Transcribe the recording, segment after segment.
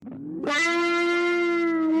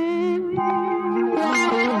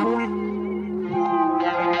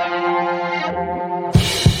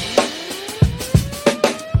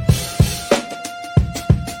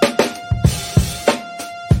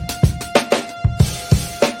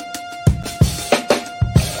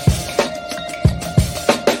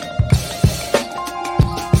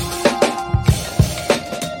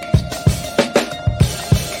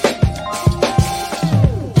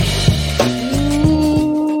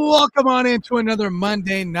welcome on into another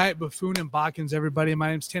Monday Night Buffoon and Bokkins, everybody. My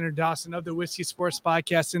name's Tanner Dawson of the Whiskey Sports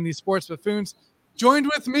Podcast and the Sports Buffoons.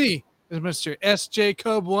 Joined with me is Mr. S.J.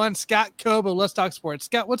 Cobe1, Scott Cobe of Let's Talk Sports.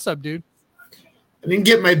 Scott, what's up, dude? I didn't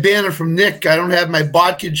get my banner from Nick. I don't have my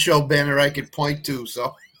Botkins Show banner I could point to,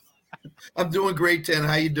 so I'm doing great, Tanner.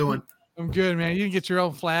 How you doing? I'm good, man. You didn't get your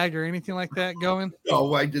own flag or anything like that going?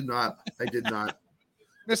 No, I did not.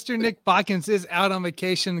 Mr. Nick Bokkins is out on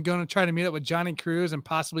vacation, going to try to meet up with Johnny Cruz and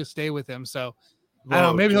possibly stay with him. So, I don't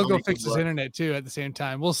know. Maybe he'll go fix his internet, too, at the same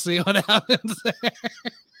time. We'll see what happens.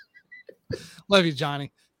 Love you,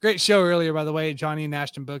 Johnny. Great show earlier, by the way. Johnny and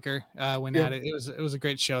Ashton Booker went at it. It was a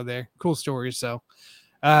great show there. Cool stories. So,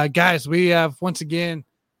 guys, we have, once again,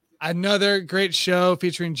 another great show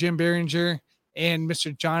featuring Jim Behringer and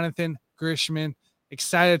Mr. Jonathan Grishman.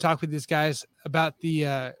 Excited to talk with these guys about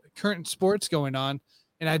the current sports going on.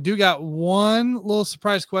 And I do got one little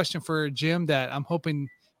surprise question for Jim that I'm hoping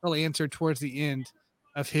he'll answer towards the end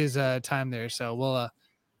of his time there. So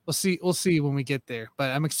we'll see when we get there.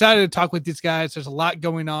 But I'm excited to talk with these guys. There's a lot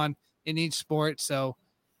going on in each sport. So,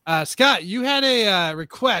 Scott, you had a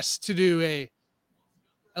request to do a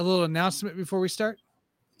little announcement before we start.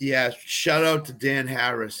 Yeah, shout out to Dan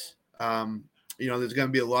Harris. There's going to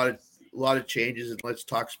be a lot of changes in Let's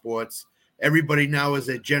Talk Sports. Everybody now is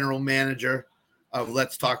a general manager of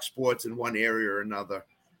Let's Talk Sports in one area or another.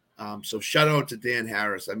 So shout out to Dan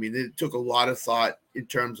Harris. I mean, it took a lot of thought in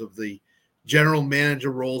terms of the general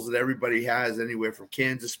manager roles that everybody has, anywhere from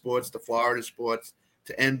Kansas sports to Florida sports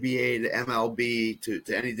to NBA to MLB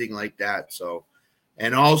to anything like that. So,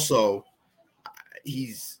 and also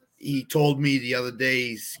he told me the other day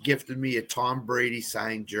he's gifted me a Tom Brady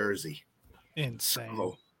signed jersey. Insane.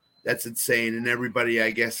 So that's insane. And everybody,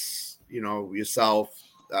 I guess, yourself,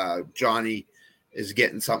 Johnny, is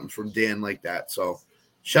getting something from Dan like that. So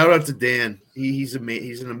shout out to Dan. He's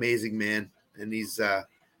an amazing man, and he's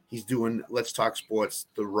doing Let's Talk Sports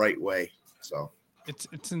the right way. So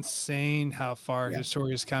it's insane how far his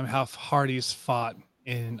story has come, how hard he's fought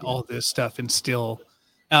in all this stuff, and still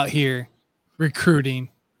out here recruiting,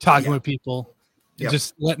 talking with people, and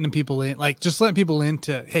just letting people in, letting people in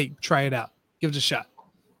to, hey, try it out, give it a shot.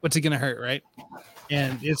 What's it gonna hurt, right?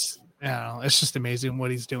 And it's just amazing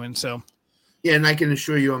what he's doing. So. Yeah, and I can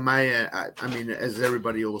assure you on my end, as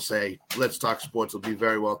everybody will say, Let's Talk Sports will be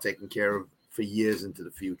very well taken care of for years into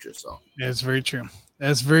the future. So that's very true.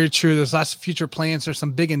 That's very true. There's lots of future plans. There's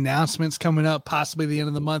some big announcements coming up, possibly the end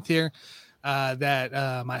of the month here,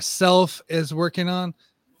 that myself is working on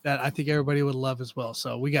that I think everybody would love as well.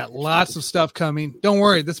 So we got lots of stuff coming. Don't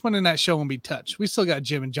worry, this Monday night show won't be touched. We still got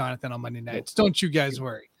Jim and Jonathan on Monday nights. Don't you guys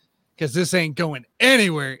worry, because this ain't going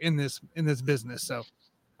anywhere in this business. So, all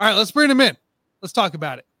right, let's bring them in. Let's talk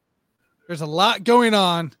about it. There's a lot going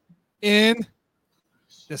on in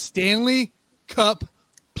the Stanley Cup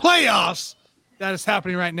playoffs that is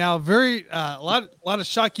happening right now. Very a lot of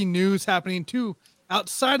shocking news happening too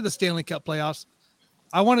outside of the Stanley Cup playoffs.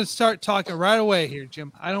 I want to start talking right away here,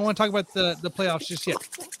 Jim. I don't want to talk about the playoffs just yet.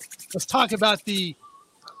 Let's talk about the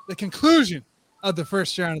conclusion of the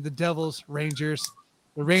first round of the Devils Rangers.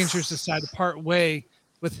 The Rangers decide to part way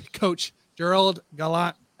with Coach Gerald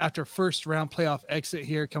Gallant after first round playoff exit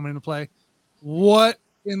here coming into play. What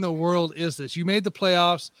in the world is this? You made the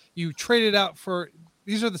playoffs. You traded out for –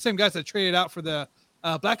 these are the same guys that traded out for the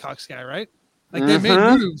Blackhawks guy, right? They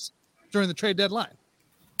made moves during the trade deadline.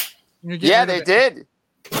 Yeah, they did.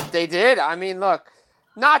 They did. I mean, look,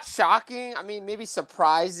 not shocking. I mean, maybe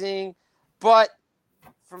surprising. But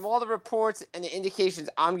from all the reports and the indications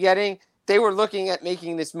I'm getting, they were looking at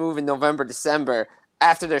making this move in November, December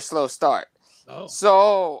after their slow start. Oh.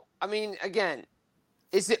 So, I mean, again,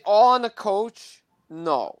 is it all on the coach?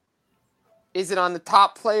 No. Is it on the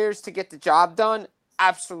top players to get the job done?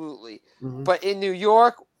 Absolutely. Mm-hmm. But in New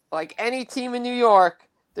York, like any team in New York,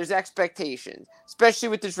 there's expectations, especially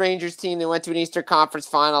with this Rangers team. They went to an Eastern Conference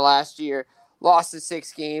final last year, lost in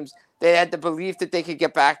 6 games. They had the belief that they could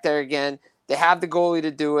get back there again. They have the goalie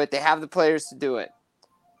to do it. They have the players to do it.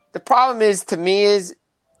 The problem is, to me, is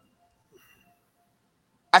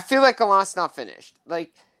I feel like Gallant's not finished.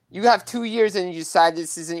 Like, you have 2 years and you decide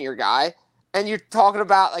this isn't your guy, and you're talking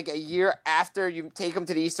about like a year after you take him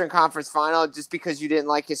to the Eastern Conference final just because you didn't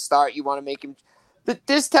like his start, you want to make him.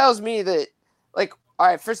 This tells me that, like, all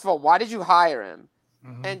right, first of all, why did you hire him?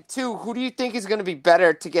 Mm-hmm. And 2, who do you think is going to be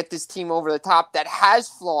better to get this team over the top that has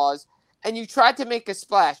flaws? And you tried to make a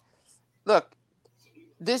splash. Look,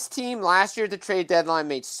 this team last year at the trade deadline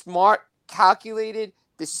made smart, calculated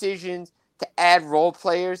decisions to add role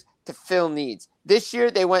players to fill needs. This year,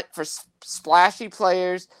 they went for splashy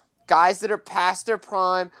players, guys that are past their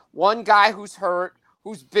prime, one guy who's hurt,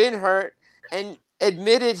 who's been hurt and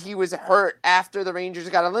admitted he was hurt after the Rangers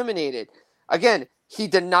got eliminated. Again, he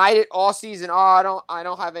denied it all season. Oh, I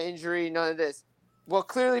don't have an injury, none of this. Well,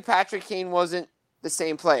 clearly Patrick Kane wasn't the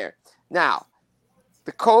same player. Now,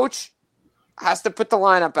 the coach has to put the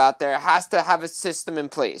lineup out there, has to have a system in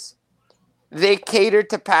place. They catered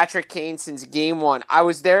to Patrick Kane since game one. I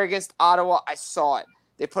was there against Ottawa. I saw it.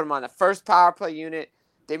 They put him on the first power play unit.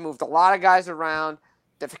 They moved a lot of guys around.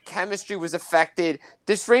 The chemistry was affected.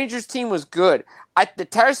 This Rangers team was good. The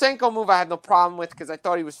Tarasenko move I had no problem with because I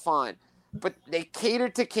thought he was fine. But they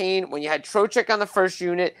catered to Kane. When you had Trocheck on the first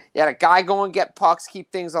unit, you had a guy go and get pucks,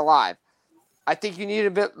 keep things alive. I think you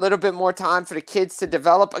need little bit more time for the kids to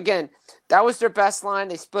develop. Again, that was their best line.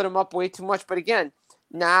 They split them up way too much. But again,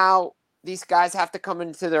 now these guys have to come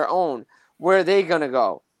into their own. Where are they going to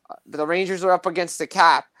go? The Rangers are up against the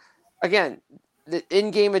cap. Again, the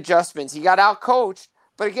in-game adjustments. He got out-coached.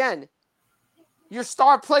 But again, your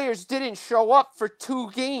star players didn't show up for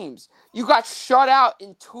 2 games. You got shut out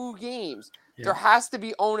in 2 games. Yeah. There has to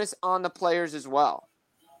be onus on the players as well.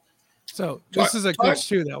 So this is a coach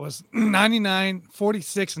too that was 99,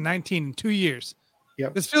 46, and 19 in 2 years.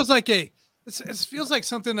 Yep. This feels like this feels like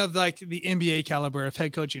something of like the NBA caliber of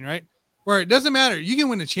head coaching, right? Where it doesn't matter. You can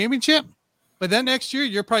win a championship, but then next year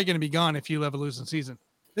you're probably going to be gone if you have a losing season.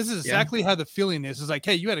 This is exactly how the feeling is. It's like,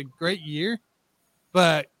 hey, you had a great year,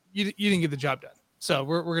 but you didn't get the job done. So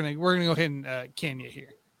we're gonna go ahead and can you here.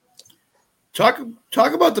 Talk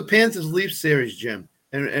about the Panthers-Leafs series, Jim,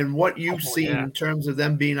 and what you've seen in terms of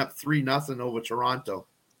them being up 3-0 over Toronto.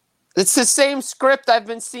 It's the same script I've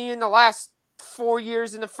been seeing the last 4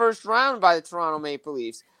 years in the first round by the Toronto Maple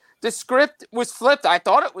Leafs. The script was flipped. I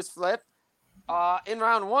thought it was flipped. In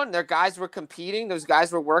round one, their guys were competing. Those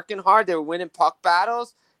guys were working hard. They were winning puck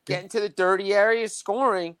battles, getting to the dirty areas,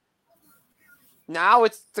 scoring. Now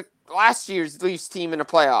it's the last year's Leafs team in the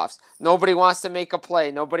playoffs. Nobody wants to make a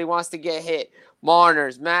play. Nobody wants to get hit.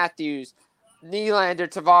 Marners, Matthews, Nylander,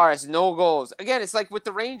 Tavares, no goals. Again, it's like with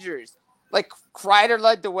the Rangers. Like, Kreider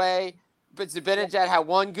led the way, but Zibanejad had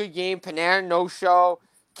 1 good game. Panarin, no-show.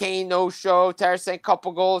 Kane, no-show. Tarasenko,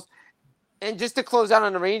 couple goals. And just to close out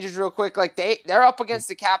on the Rangers real quick, like they're up against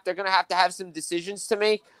the cap. They're going to have some decisions to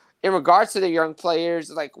make in regards to their young players.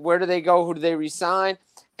 Like, where do they go? Who do they re-sign?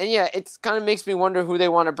 And, yeah, it kind of makes me wonder who they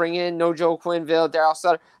want to bring in. No Joe Quenneville, Darryl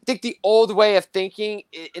Sutter. I think the old way of thinking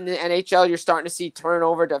in the NHL, you're starting to see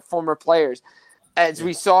turnover to former players, as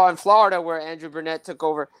we saw in Florida where Andrew Burnett took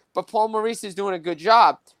over. But Paul Maurice is doing a good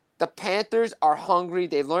job. The Panthers are hungry.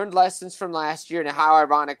 They learned lessons from last year, and how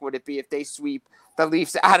ironic would it be if they sweep the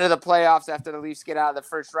Leafs out of the playoffs after the Leafs get out of the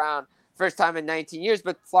first round, first time in 19 years.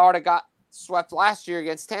 But Florida got swept last year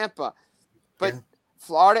against Tampa. But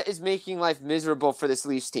Florida is making life miserable for this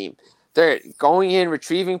Leafs team. They're going in,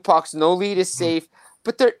 retrieving pucks. No lead is safe.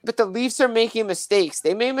 But the Leafs are making mistakes.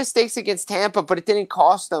 They made mistakes against Tampa, but it didn't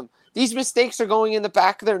cost them. These mistakes are going in the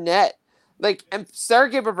back of their net. Like, and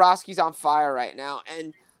Sergei Bobrovsky's on fire right now.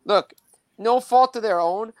 And look, no fault of their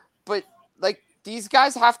own, but like, these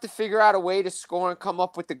guys have to figure out a way to score and come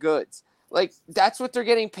up with the goods. Like, that's what they're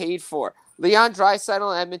getting paid for. Leon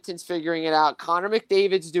Draisaitl and Edmonton's figuring it out. Connor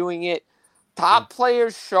McDavid's doing it. Top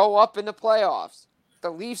players show up in the playoffs. The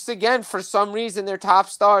Leafs, again, for some reason, they're top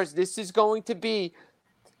stars. This is going to be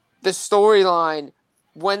the storyline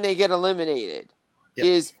when they get eliminated,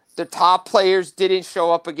 is the top players didn't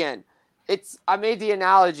show up again. I made the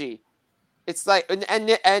analogy. It's like,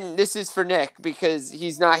 and this is for Nick because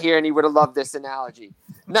he's not here and he would have loved this analogy.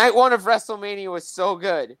 Night 1 of WrestleMania was so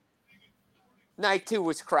good. Night 2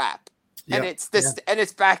 was crap. And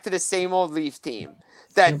it's back to the same old Leafs team.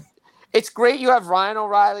 It's great you have Ryan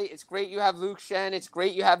O'Reilly. It's great you have Luke Shen. It's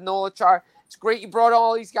great you have Nola Char. It's great you brought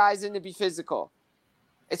all these guys in to be physical.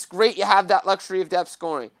 It's great you have that luxury of depth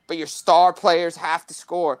scoring. But your star players have to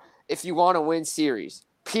score if you want to win series.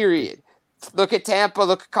 Period. Look at Tampa.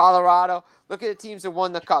 Look at Colorado. Look at the teams that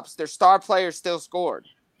won the Cups. Their star players still scored.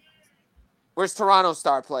 Where's Toronto's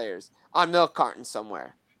star players? On milk cartons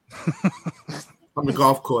somewhere. On the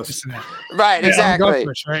golf course. Right, exactly. On the golf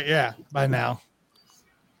course, right? Yeah, by now.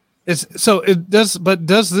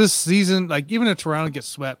 Does this season, like, even if Toronto gets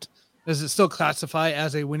swept, does it still classify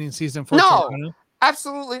as a winning season for Toronto? No,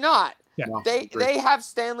 absolutely not. Yeah. They have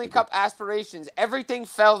Stanley Cup aspirations. Everything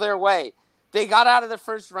fell their way. They got out of the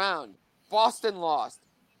first round. Boston lost.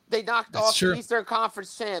 They knocked off the Eastern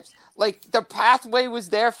Conference champs. Like, the pathway was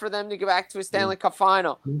there for them to get back to a Stanley Cup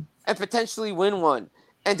final and potentially win one.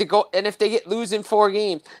 And if they lose in 4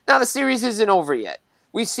 games. Now, the series isn't over yet.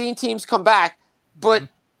 We've seen teams come back, but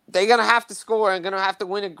they're going to have to score and going to have to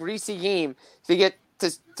win a greasy game to get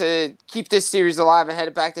to keep this series alive and head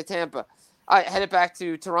it back to Tampa. I headed back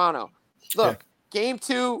to Toronto. Look, Game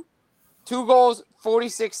 2, 2 goals,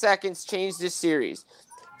 46 seconds, changed this series.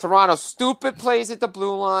 Toronto, stupid plays at the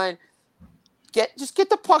blue line. Just get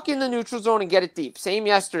the puck in the neutral zone and get it deep. Same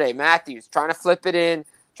yesterday. Matthews trying to flip it in,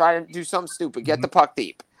 trying to do something stupid. Get the puck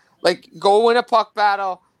deep. Like, go win a puck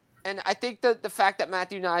battle. And I think that the fact that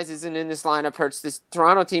Matthew Nyes isn't in this lineup hurts this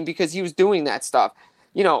Toronto team because he was doing that stuff.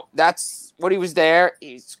 That's what he was there.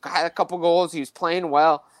 He's had a couple goals. He was playing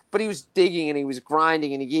well, but he was digging and he was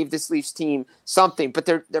grinding and he gave this Leafs team something. But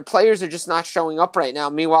their players are just not showing up right now.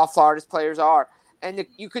 Meanwhile, Florida's players are. And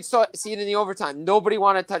you could see it in the overtime. Nobody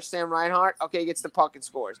wanted to touch Sam Reinhart. Okay, he gets the puck and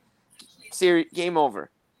scores. Game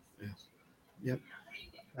over. Yep.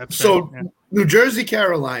 That's so, right. Yeah. New Jersey,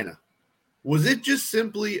 Carolina, was it just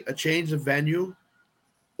simply a change of venue?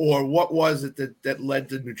 Or what was it that led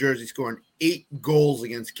to New Jersey scoring 8 goals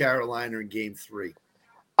against Carolina in Game 3?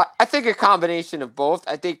 I think a combination of both.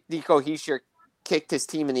 I think Nico Hischier kicked his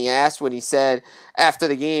team in the ass when he said after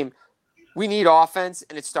the game, we need offense,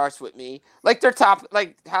 and it starts with me. Like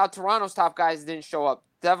how Toronto's top guys didn't show up.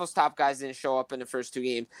 Devils' top guys didn't show up in the first 2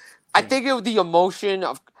 games. I think it was the emotion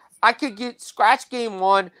of – I could scratch Game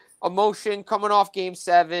 1, emotion coming off Game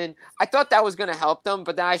 7. I thought that was going to help them,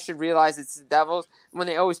 but then I should realize it's the Devils. When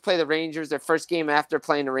they always play the Rangers, their first game after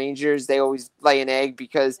playing the Rangers, they always lay an egg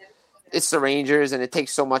because it's the Rangers, and it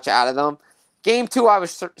takes so much out of them. Game 2, I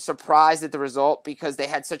was surprised at the result because they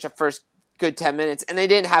had such a first – good 10 minutes, and they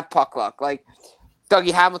didn't have puck luck. Like,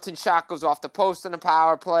 Dougie Hamilton's shot goes off the post on a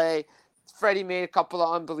power play. Freddie made a couple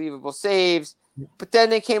of unbelievable saves, but then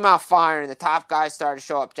they came out firing. The top guys started to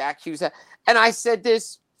show up. Jack Hughes. And I said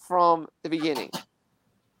this from the beginning.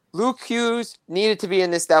 Luke Hughes needed to be in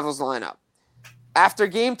this Devils lineup. After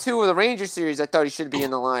Game 2 of the Rangers series, I thought he should be in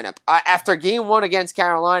the lineup. After Game 1 against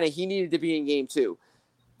Carolina, he needed to be in Game 2.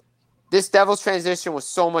 This Devils transition was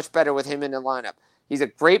so much better with him in the lineup. He's a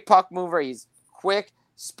great puck mover. He's quick,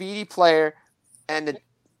 speedy player. And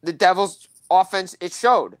the Devils' offense, it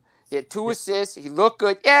showed. He had 2 assists. He looked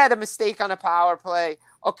good. Yeah, the mistake on a power play.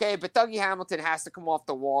 Okay, but Dougie Hamilton has to come off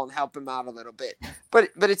the wall and help him out a little bit.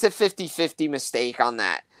 But it's a 50-50 mistake on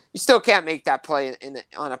that. You still can't make that play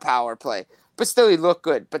on a power play. But still, he looked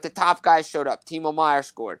good. But the top guys showed up. Timo Meier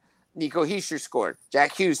scored. Nico Hischier scored.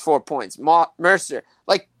 Jack Hughes, 4 points. Mercer.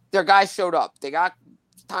 Like, their guys showed up. They got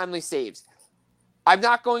timely saves. I'm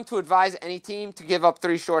not going to advise any team to give up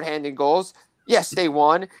 3 shorthanded goals. Yes, they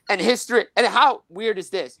won. And history. And how weird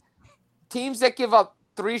is this? Teams that give up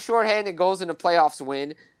 3 shorthanded goals in the playoffs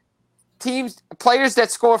win. Players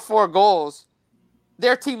that score 4 goals,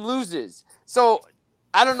 their team loses. So,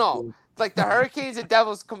 I don't know. Like, the Hurricanes and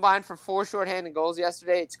Devils combined for 4 shorthanded goals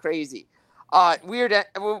yesterday. It's crazy.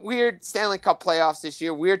 Weird Stanley Cup playoffs this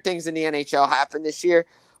year. Weird things in the NHL happened this year.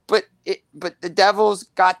 But the Devils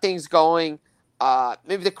got things going.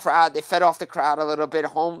 Maybe the crowd, they fed off the crowd a little bit.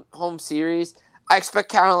 Home series. I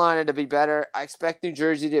expect Carolina to be better. I expect New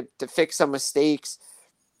Jersey to fix some mistakes.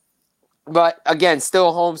 But again, still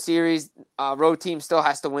a home series. Road team still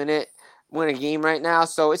has to win a game right now.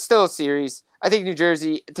 So it's still a series. I think New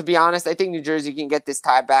Jersey, to be honest, New Jersey can get this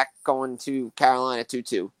tie back going to Carolina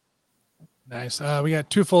 2-2. Nice. We got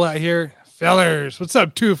Tufel out here. Fellers, what's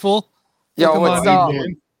up, Tufel? Yo, what's up?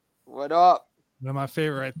 What up? One of my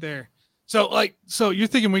favorite right there. So you're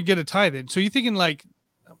thinking we get a tie then. So you're thinking, like,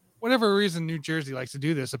 whatever reason New Jersey likes to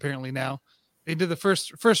do this, apparently now. They did the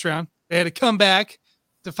first round. They had to come back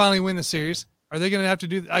to finally win the series. Are they going to have to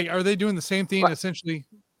do – are they doing the same thing essentially?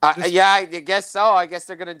 Yeah, I guess so. I guess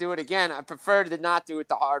they're going to do it again. I prefer to not do it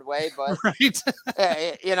the hard way, but right.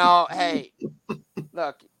 Hey,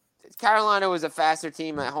 look, Carolina was a faster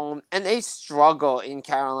team at home, and they struggle in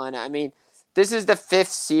Carolina. I mean, this is the 5th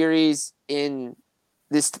series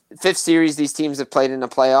these teams have played in the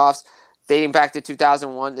playoffs, dating back to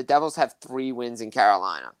 2001. The Devils have 3 wins in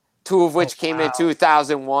Carolina, 2 of which came in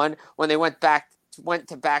 2001 when they went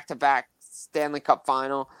to back-to-back Stanley Cup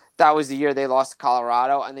final. That was the year they lost to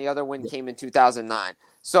Colorado, and the other win came in 2009.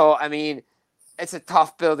 So, I mean, it's a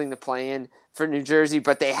tough building to play in for New Jersey,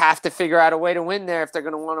 but they have to figure out a way to win there if they're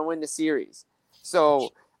going to want to win the series.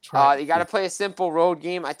 So, you got to play a simple road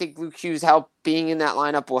game. I think Luke Hughes being in that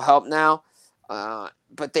lineup will help now.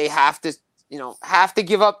 But they have to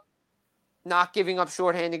give up, not giving up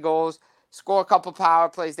shorthanded goals, score a couple power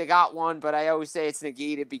plays. They got 1, but I always say it's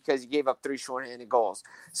negated because you gave up 3 shorthanded goals.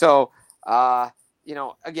 So,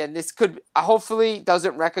 again, this could hopefully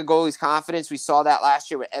doesn't wreck a goalie's confidence. We saw that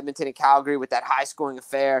last year with Edmonton and Calgary with that high-scoring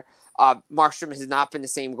affair. Markstrom has not been the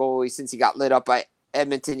same goalie since he got lit up by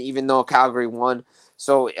Edmonton, even though Calgary won.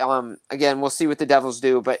 So, again, we'll see what the Devils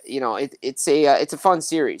do. But, it's a fun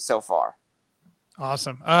series so far.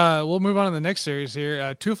 Awesome. We'll move on to the next series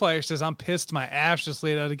here. Two Flyer says, I'm pissed my Avs just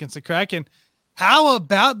laid out against the Kraken. How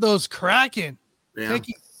about those Kraken? Yeah.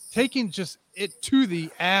 Taking just it to the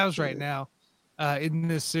Avs right now in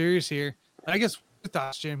this series here. I guess your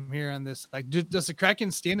thoughts, Jim, here on this. Like, does the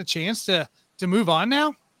Kraken stand a chance to move on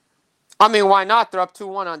now? I mean, why not? They're up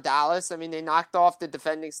 2-1 on Dallas. I mean, they knocked off the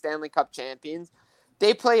defending Stanley Cup champions.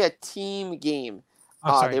 They play a team game.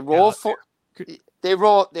 They roll four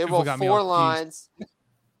lines.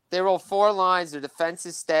 They roll 4 lines. Their defense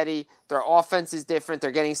is steady. Their offense is different.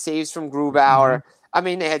 They're getting saves from Grubauer. Mm-hmm. I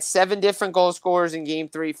mean, they had 7 different goal scorers in Game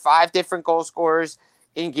 3, 5 different goal scorers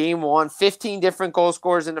in Game 1, 15 different goal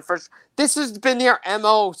scorers in the first. This has been their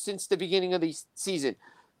MO since the beginning of the season.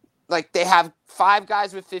 Like, they have 5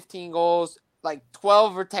 guys with 15 goals, like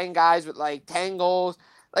 12 or 10 guys with like 10 goals.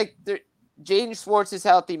 Like, Jaden Schwartz is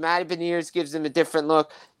healthy. Matty Beniers gives them a different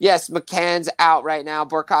look. Yes, McCann's out right now.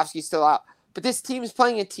 Burakovsky's still out. But this team is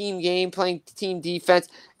playing a team game, playing team defense,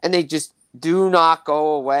 and they just do not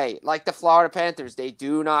go away. Like the Florida Panthers, they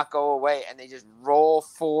do not go away, and they just roll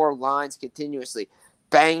 4 lines continuously.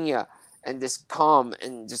 Bang you, and just come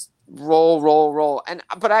and just roll.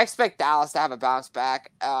 But I expect Dallas to have a bounce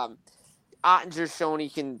back. Ottinger's shown he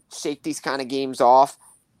can shake these kind of games off.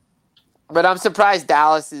 But I'm surprised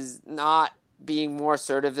Dallas is not being more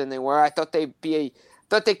assertive than they were. I thought they'd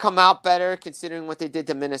come out better considering what they did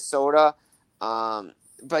to Minnesota.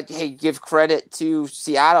 But hey, give credit to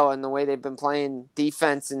Seattle and the way they've been playing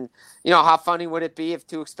defense. And, how funny would it be if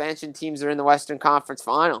 2 expansion teams are in the Western Conference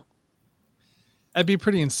Final? That'd be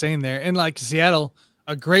pretty insane there. And like Seattle,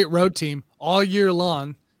 a great road team all year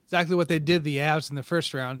long. Exactly what they did the Avs in the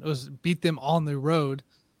first round. It was beat them on the road.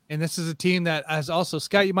 And this is a team that has also,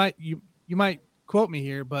 Scott, you might quote me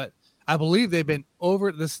here, but I believe they've been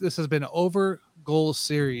over this. This has been an over goal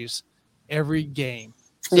series every game.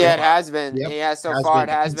 So, yeah, it has been. Yep. Yeah, so far it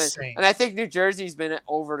has insane. Been. And I think New Jersey's been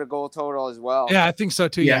over the goal total as well. Yeah, I think so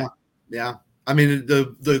too. Yeah. I mean,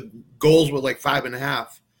 the goals were like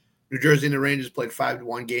 5.5. New Jersey and the Rangers played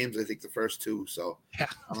 5-1 games, I think, the first 2. So yeah,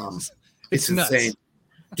 it's insane.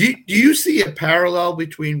 Do you see a parallel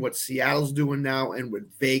between what Seattle's doing now and what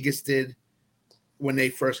Vegas did when they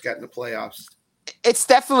first got in the playoffs? It's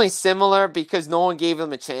definitely similar because no one gave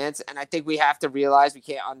them a chance. And I think we have to realize we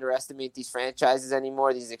can't underestimate these franchises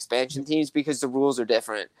anymore, these expansion teams, because the rules are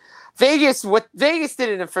different. What Vegas did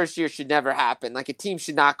in the first year should never happen. Like, a team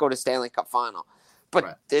should not go to Stanley Cup final. But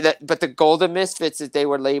right. But the Golden Misfits, as they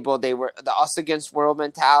were labeled, they were the us against world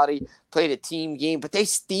mentality, played a team game, but they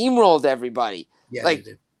steamrolled everybody. Yeah, like,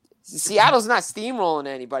 Seattle's not steamrolling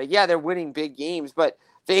anybody. Yeah, they're winning big games, but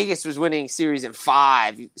Vegas was winning series in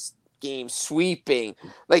 5 games, sweeping.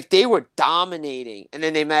 Like, they were dominating, and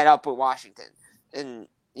then they met up with Washington. And,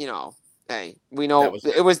 hey, we know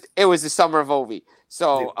it was the summer of Ovi.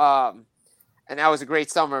 So, and that was a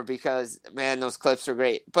great summer because, man, those clips are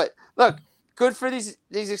great. But look, good for these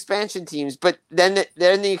expansion teams, but then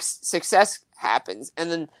the success happens.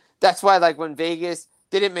 And then that's why, like, when Vegas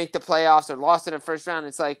didn't make the playoffs or lost in the first round,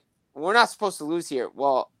 it's like, we're not supposed to lose here.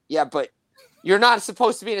 Well, yeah, but you're not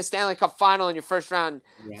supposed to be in a Stanley Cup final in your first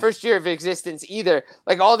year of existence either.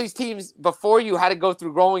 Like, all these teams before you had to go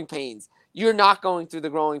through growing pains. You're not going through the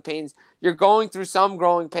growing pains. You're going through some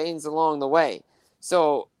growing pains along the way.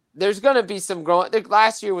 So there's going to be some growing.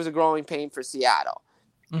 Last year was a growing pain for Seattle.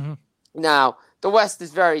 Mm-hmm. Now, the West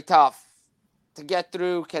is very tough to get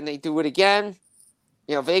through. Can they do it again?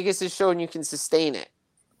 Vegas has shown you can sustain it.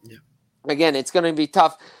 Yeah. Again, it's going to be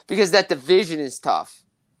tough because that division is tough.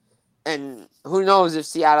 And who knows if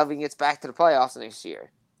Seattle even gets back to the playoffs next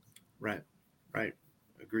year. Right.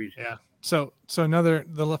 Agreed. Yeah. So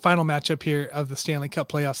the final matchup here of the Stanley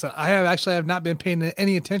Cup playoffs that I have not been paying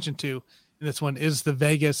any attention to in this one is the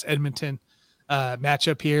Vegas-Edmonton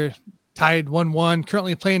matchup here. Tied 1-1.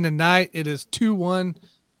 Currently playing tonight. It is 2-1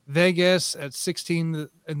 Vegas at 16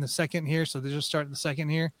 in the second here. So they're just starting the second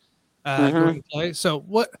here. Going to play. So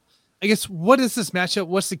what is this matchup?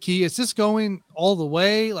 What's the key? Is this going all the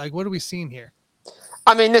way? Like, what are we seeing here?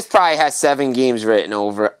 I mean, this probably has 7 games written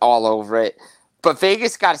all over it. But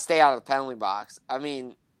Vegas got to stay out of the penalty box. I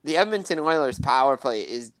mean, the Edmonton Oilers power play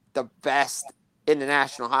is the best in the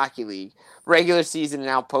National Hockey League. Regular season and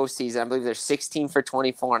now postseason, I believe they're 16 for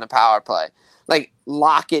 24 on a power play. Like,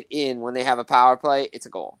 lock it in when they have a power play, it's a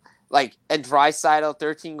goal. Like, and Draisaitl,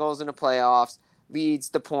 13 goals in the playoffs, leads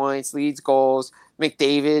the points, leads goals.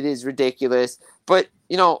 McDavid is ridiculous. But,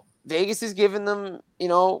 Vegas is giving them,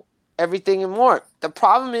 everything and more. The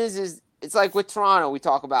problem is it's like with Toronto, we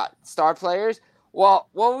talk about star players. Well,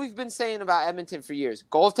 what we've been saying about Edmonton for years,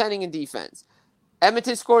 goaltending and defense.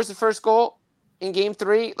 Edmonton scores the first goal, in Game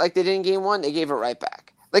 3 like they did in Game 1, they gave it right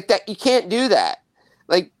back. Like that, you can't do that.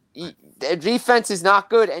 Like their defense is not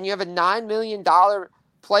good, and you have a $9 million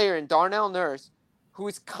player in Darnell Nurse who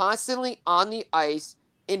is constantly on the ice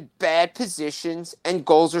in bad positions, and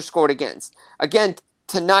goals are scored against. Again,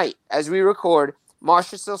 tonight, as we record,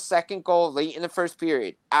 Marchessault's second goal late in the first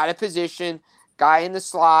period, out of position, guy in the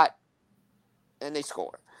slot, and they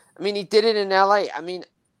score. I mean, he did it in LA. I mean,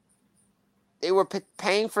 they were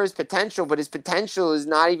paying for his potential, but his potential is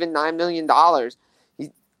not even $9 million.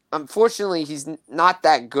 Unfortunately, he's not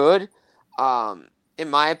that good. In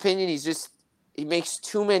my opinion, he makes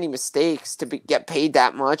too many mistakes to get paid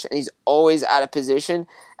that much, and he's always out of position.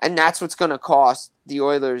 And that's what's going to cost the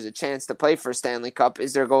Oilers a chance to play for a Stanley Cup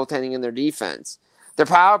is their goaltending and their defense. Their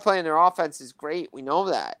power play and their offense is great. We know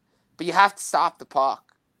that. But you have to stop the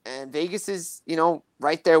puck. And Vegas is,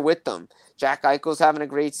 right there with them. Jack Eichel's having a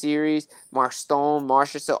great series. Mark Stone,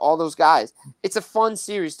 Marchessault, all those guys. It's a fun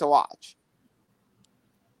series to watch.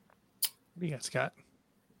 What do you got, Scott?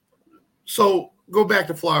 So go back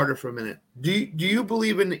to Florida for a minute. Do you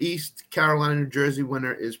believe in the East Carolina, New Jersey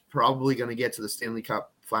winner is probably going to get to the Stanley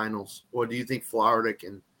Cup Finals? Or do you think Florida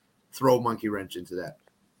can throw a monkey wrench into that?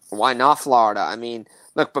 Why not Florida? I mean,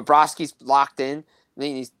 look, Bobrovsky's locked in. I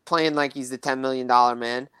mean, he's playing like he's the $10 million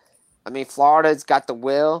man. I mean, Florida's got the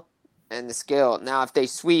will and the skill. Now, if they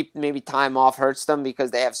sweep, maybe time off hurts them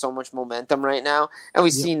because they have so much momentum right now. And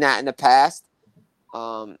we've seen that in the past.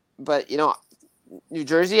 But, New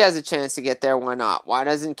Jersey has a chance to get there. Why not? Why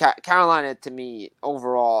doesn't Carolina, to me,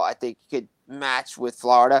 overall, I think could match with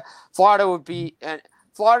Florida.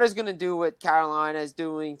 Florida's going to do what Carolina is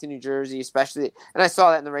doing to New Jersey, especially. And I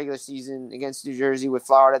saw that in the regular season against New Jersey with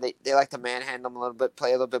Florida. They like to manhandle them a little bit, play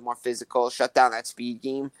a little bit more physical, shut down that speed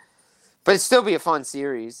game. But it'd still be a fun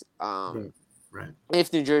series Right.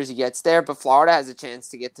 if New Jersey gets there. But Florida has a chance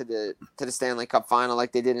to get to the Stanley Cup final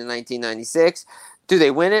like they did in 1996. Do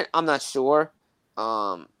they win it? I'm not sure.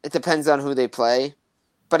 It depends on who they play.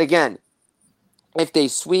 But again, if they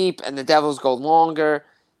sweep and the Devils go longer,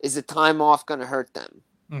 is the time off going to hurt them?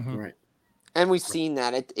 Mm-hmm. Right. And we've seen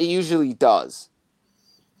that. It usually does.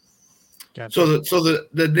 Gotcha. So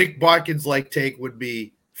the Nick Barkins take would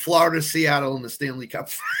be Florida, Seattle in the Stanley Cup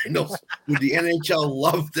Finals. Would the NHL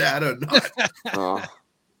love that or not?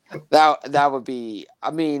 That would be.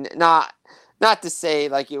 I mean, not to say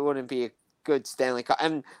it wouldn't be a good Stanley Cup.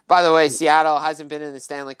 And by the way, Seattle hasn't been in the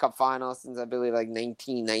Stanley Cup Finals since I believe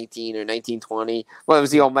 1919 or 1920. Well, it was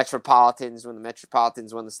the old Metropolitans when the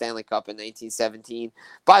Metropolitans won the Stanley Cup in 1917.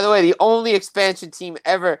 By the way, the only expansion team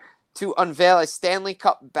ever to unveil a Stanley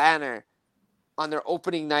Cup banner on their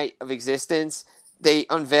opening night of existence. They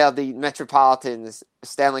unveiled the Metropolitans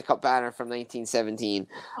Stanley Cup banner from 1917.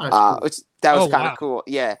 Cool. That was kind of cool.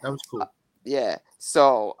 Yeah. That was cool. Yeah.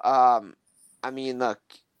 So, I mean, look,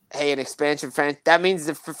 hey, an expansion fan, that means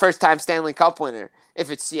the first time Stanley Cup winner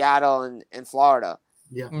if it's Seattle and Florida.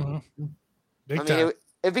 Yeah. Mm-hmm. I mean,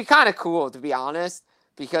 it'd be kind of cool, to be honest,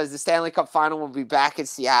 because the Stanley Cup final will be back in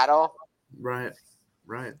Seattle. Right.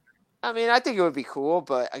 I mean, I think it would be cool,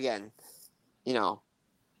 but again, we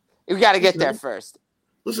got to get there first.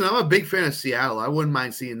 Listen, I'm a big fan of Seattle. I wouldn't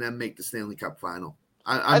mind seeing them make the Stanley Cup final.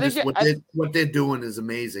 What they're doing is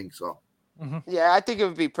amazing. So, yeah, I think it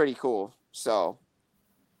would be pretty cool. So,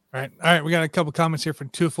 all right. We got a couple comments here from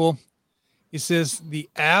Tufel. He says the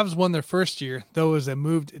Avs won their first year, though it was a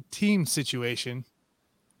moved team situation.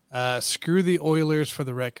 Screw the Oilers for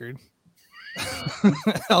the record.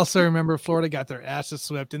 Also, remember Florida got their asses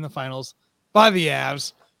swept in the finals by the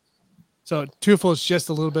Avs. So Tufel is just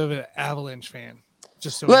a little bit of an Avalanche fan.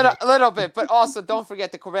 Just a little bit, but also don't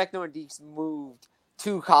forget the Quebec Nordiques moved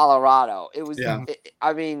to Colorado. It was,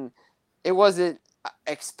 it wasn't an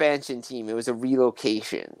expansion team; it was a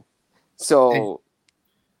relocation. So,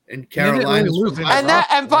 and Carolina,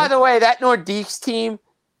 and by the way, that Nordiques team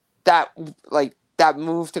that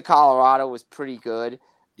moved to Colorado was pretty good,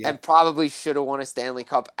 and probably should have won a Stanley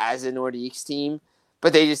Cup as a Nordiques team.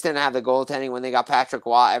 But they just didn't have the goaltending. When they got Patrick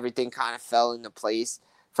Waugh, everything kind of fell into place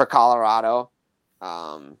for Colorado.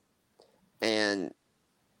 So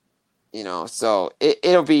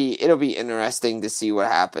it'll be interesting to see what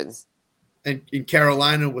happens. And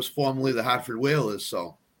Carolina was formerly the Hartford Whalers,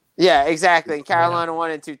 so. Yeah, exactly. And Carolina won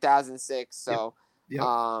in 2006, so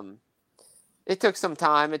it took some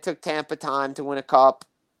time. It took Tampa time to win a cup.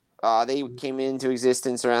 They came into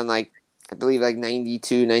existence around I believe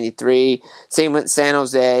 92, 93. Same with San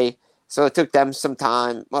Jose. So it took them some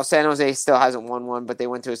time. Well, San Jose still hasn't won one, but they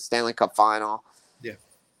went to a Stanley Cup final. Yeah.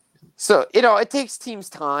 So, it takes teams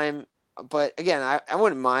time. But again, I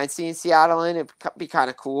wouldn't mind seeing Seattle in. It'd be kind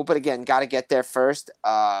of cool. But again, got to get there first.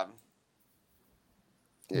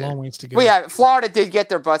 Long ways to go. Well, yeah, Florida did get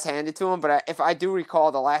their butts handed to them, but if I do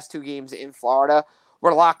recall, the last 2 games in Florida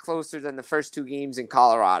were a lot closer than the first 2 games in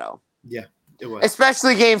Colorado. Yeah, it was.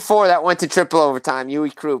 Especially Game 4 that went to triple overtime.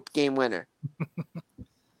 Yui Krupp, game winner.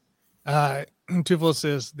 Tufel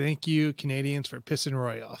says, "Thank you, Canadians, for pissing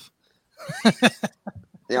Roy off."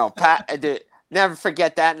 Pat, never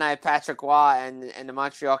forget that night, Patrick Waugh and the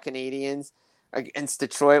Montreal Canadiens against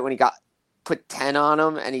Detroit when he got put 10 on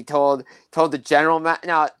him, and he told the general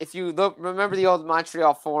now, if you remember the old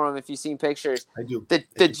Montreal Forum, if you've seen pictures, I do. The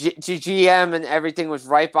GM and everything was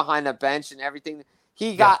right behind the bench and everything.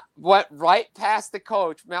 He went right past the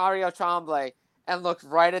coach, Mario Tremblay, and looked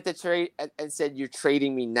right at the trade and said, "You're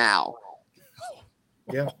trading me now."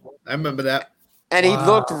 Yeah, I remember that. And he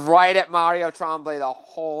looked right at Mario Tremblay the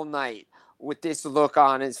whole night with this look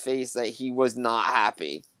on his face that he was not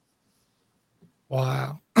happy.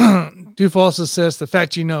 Wow. Tufel also says, "The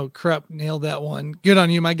fact Krupp nailed that one. Good on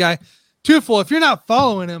you, my guy." Tufel, if you're not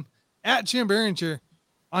following him, at Jim Behringer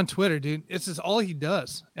on Twitter, dude, it's just all he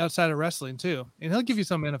does outside of wrestling, too. And he'll give you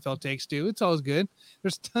some NFL takes, too. It's always good.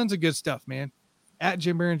 There's tons of good stuff, man. At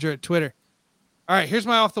Jim Behringer at Twitter. All right, here's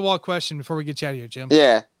my off-the-wall question before we get you out of here, Jim.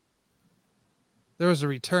 Yeah. There was a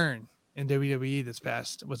return in WWE this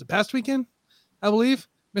past weekend, I believe?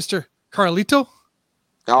 Mr. Carlito.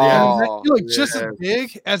 Oh, he looked just as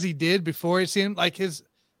big as he did before. It seemed like he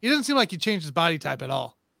doesn't seem like he changed his body type at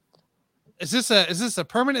all. Is this a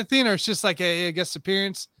permanent thing, or it's just like a guest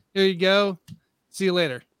appearance? Here you go. See you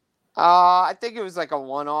later. I think it was like a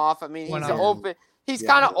one-off. I mean, he's open. He's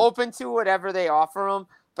kind of open to whatever they offer him.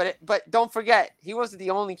 But don't forget, he wasn't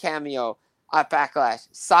the only cameo at Backlash.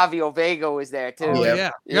 Savio Vega was there too. Oh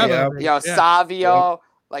yeah. Savio,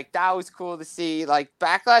 like that was cool to see. Like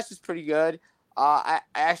Backlash was pretty good. I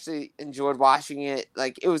actually enjoyed watching it.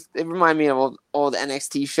 Like it reminded me of old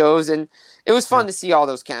NXT shows, and it was fun to see all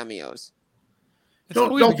those cameos.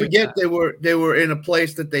 Don't forget they were in a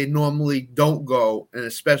place that they normally don't go, and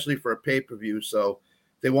especially for a pay-per-view. So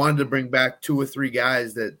they wanted to bring back 2 or 3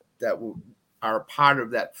 guys that are part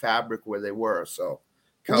of that fabric where they were. So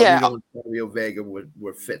Carlito and Savio Vega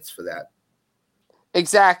were fits for that.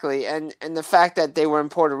 Exactly, and the fact that they were in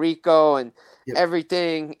Puerto Rico and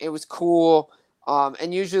everything, it was cool.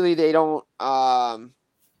 And usually they don't,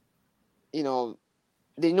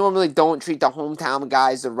 they normally don't treat the hometown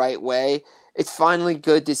guys the right way. It's finally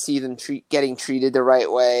good to see them getting treated the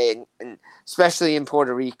right way, and especially in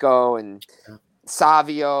Puerto Rico and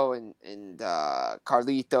Savio and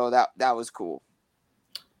Carlito. That was cool.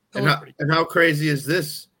 And how crazy is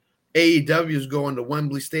this? AEW is going to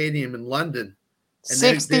Wembley Stadium in London.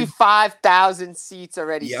 65,000 seats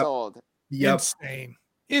already sold. Yep.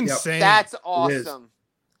 Insane. That's awesome.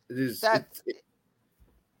 It is.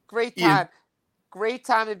 Great time. Great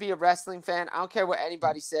time to be a wrestling fan. I don't care what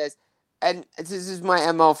anybody says. And this is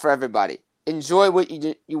my MO for everybody. Enjoy what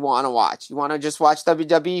you want to watch. You want to just watch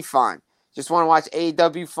WWE? Fine. Just want to watch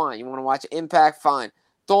AEW? Fine. You want to watch Impact? Fine.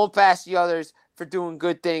 Don't bash the others for doing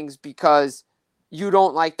good things because you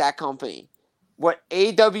don't like that company. What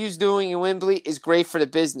AEW is doing in Wembley is great for the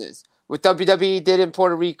business. What WWE did in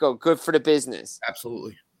Puerto Rico, good for the business.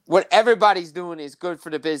 Absolutely. What everybody's doing is good for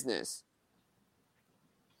the business.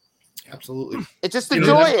 Absolutely. Just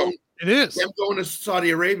enjoy it. It is. Them going to Saudi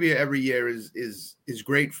Arabia every year is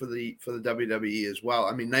great for the WWE as well.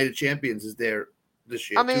 I mean, Night of Champions is there this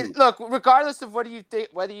year. I mean, look, regardless of what do you think,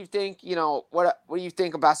 whether you think, what do you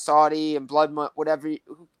think about Saudi and blood money, whatever,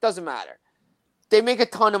 doesn't matter. They make a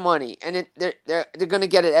ton of money, and they're going to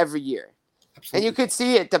get it every year. Absolutely. And you could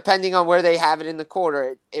see it depending on where they have it in the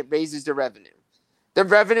quarter. It raises the revenue. The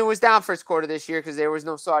revenue was down first quarter this year because there was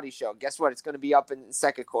no Saudi show. Guess what? It's going to be up in the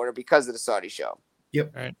second quarter because of the Saudi show.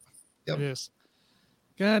 Yep. All right. Yep. It is.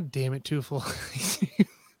 God damn it, Tufel.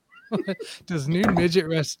 Does new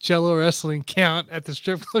midget cello wrestling count at the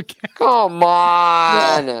strip club? Come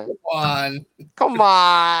on. Come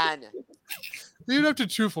on. Leave it up to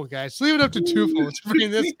Tufel, guys. Leave it up to Tufel to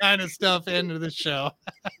bring this kind of stuff into the show.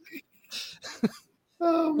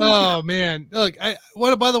 Oh man. Look,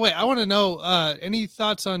 by the way, I want to know any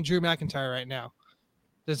thoughts on Drew McIntyre right now.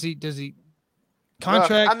 Does he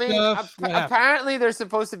contract? Look, I mean, apparently there's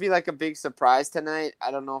supposed to be like a big surprise tonight. I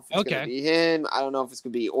don't know if it's gonna be him. I don't know if it's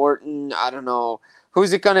gonna be Orton. I don't know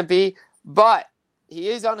who's it gonna be, but he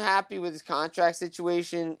is unhappy with his contract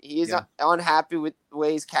situation. He is unhappy with the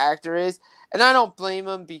way his character is. And I don't blame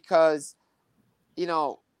him because,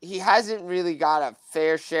 he hasn't really got a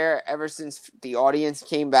fair share ever since the audience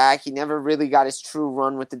came back. He never really got his true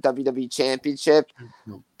run with the WWE Championship.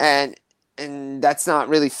 And that's not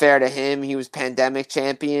really fair to him. He was pandemic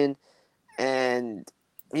champion. And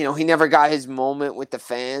he never got his moment with the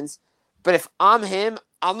fans. But if I'm him,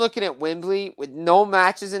 I'm looking at Wembley with no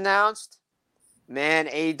matches announced. Man,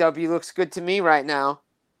 AEW looks good to me right now.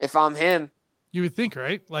 If I'm him. You would think,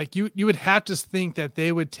 right? Like you would have to think that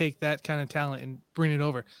they would take that kind of talent and bring it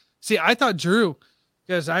over. See, I thought Drew,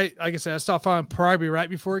 because like I said, I stopped following probably right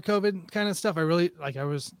before COVID kind of stuff. I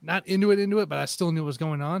was not into it, but I still knew what was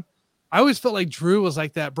going on. I always felt like Drew was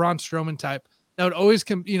like that Braun Strowman type that would always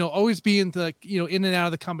always be in in and out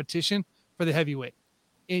of the competition for the heavyweight,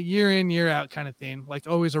 year in, year out kind of thing. Like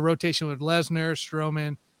always a rotation with Lesnar,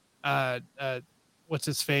 Strowman, what's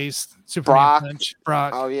his face? Brock.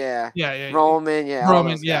 Brock. Oh yeah. Yeah. Roman. Yeah.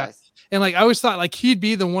 Roman. Yeah. Guys. And like I always thought, like he'd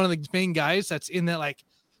be one of the main guys that's in that like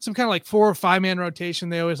some kind of like 4 or 5 man rotation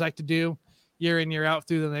they always like to do year in, year out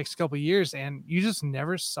through the next couple of years, and you just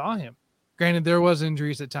never saw him. Granted, there was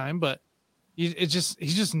injuries at time, but he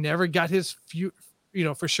just never got his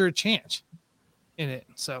for sure chance in it.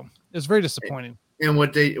 So it was very disappointing. And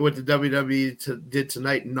what the WWE did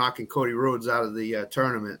tonight, knocking Cody Rhodes out of the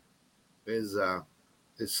tournament, is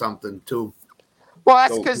something too. Well,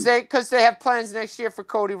 that's because they have plans next year for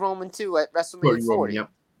Cody Roman too at WrestleMania 40.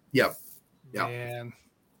 Yep. Man,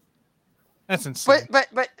 that's insane.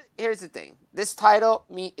 But here's the thing: this title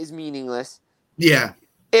is meaningless. Yeah,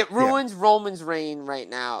 it ruins Roman's reign right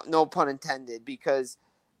now. No pun intended, because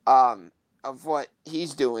of what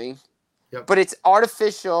he's doing. Yep. But it's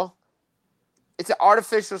artificial. It's an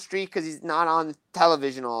artificial streak because he's not on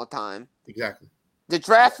television all the time. Exactly. The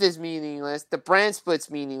draft is meaningless. The brand split's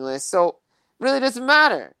meaningless. So it really doesn't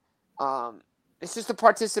matter. It's just a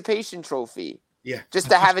participation trophy. Yeah. Just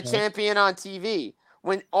to have a champion on TV.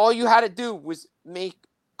 When all you had to do was make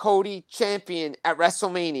Cody champion at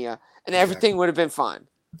WrestleMania, and everything would have been fine.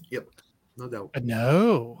 Yep. No doubt.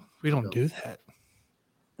 No, we don't do that.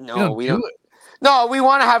 No, we don't. No, we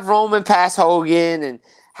want to have Roman pass Hogan and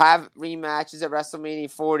have rematches at WrestleMania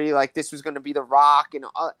 40 like this was going to be The Rock. And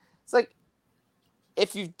it's like,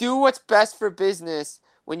 if you do what's best for business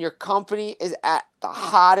when your company is at the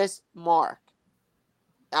hottest mark,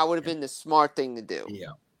 that would have been the smart thing to do. Yeah.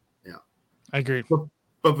 I agree.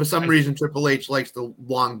 But for some reason, Triple H likes the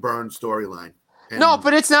long burn storyline. No,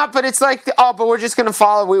 but it's not. But it's like, but we're just going to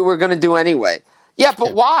follow what we're going to do anyway. Yeah,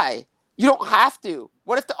 but why? You don't have to.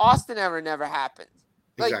 What if the Austin era never happened?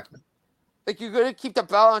 Exactly. Like you're going to keep the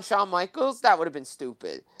belt on Shawn Michaels? That would have been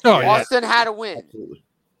stupid. Oh, Austin had to win.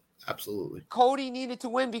 Absolutely. Cody needed to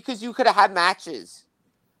win because you could have had matches.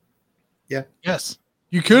 Yeah. Yes,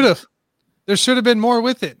 you could have. There should have been more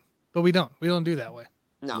with it, but we don't. We don't do that way.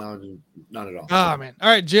 No, not at all. Oh, man. All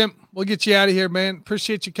right, Jim, we'll get you out of here, man.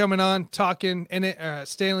 Appreciate you coming on, talking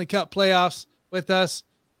Stanley Cup playoffs with us,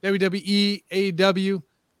 WWE, AEW.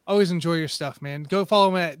 Always enjoy your stuff, man. Go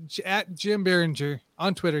follow him at Jim Behringer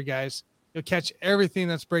on Twitter, guys. You'll catch everything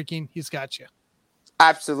that's breaking. He's got you.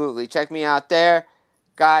 Absolutely. Check me out there.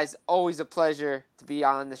 Guys, always a pleasure to be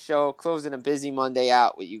on the show, closing a busy Monday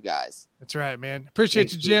out with you guys. That's right, man.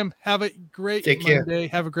 Appreciate you, Jim. Have a great Monday.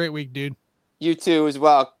 Have a great week, dude. You too as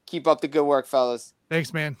well. Keep up the good work, fellas.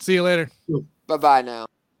 Thanks, man. See you later. Bye-bye now.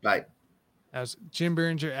 Bye. That was Jim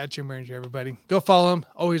Behringer at Jim Behringer, everybody. Go follow him.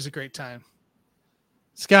 Always a great time.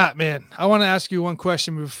 Scott, man, I want to ask you one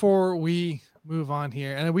question before we move on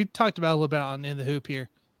here. And we talked about a little bit on In the Hoop here.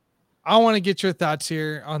 I want to get your thoughts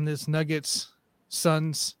here on this Nuggets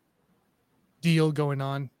Suns deal going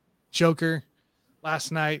on. Joker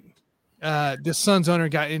last night. The Suns owner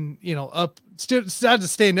got up, decided to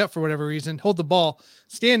stand up for whatever reason, hold the ball,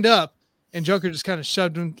 stand up, and Joker just kind of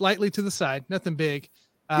shoved him lightly to the side. Nothing big.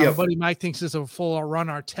 Buddy Mike thinks it's a full run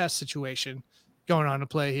our test situation going on to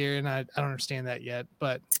play here, and I don't understand that yet.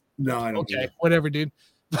 But no, I don't. Okay, whatever, dude.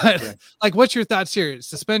 But like, what's your thoughts here?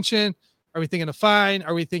 Suspension? Are we thinking a fine?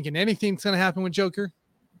 Are we thinking anything's going to happen with Joker?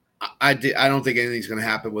 I don't think anything's going to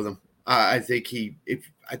happen with him. I think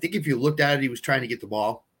if you looked at it, he was trying to get the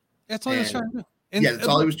ball. That's all he was trying to do. And, that's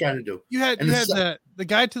all he was trying to do. You had the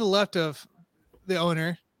guy to the left of the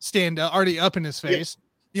owner stand up, already up in his face.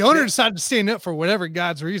 Yeah. The owner decided to stand up for whatever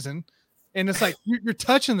God's reason. And it's like, you're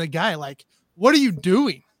touching the guy. Like, what are you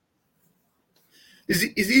doing? Is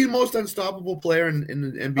he the most unstoppable player in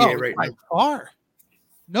the NBA right now? Far.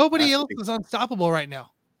 Nobody else is unstoppable right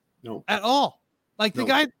now. No. At all. Like, the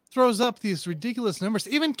guy throws up these ridiculous numbers.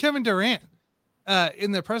 Even Kevin Durant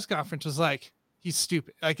in the press conference was like, he's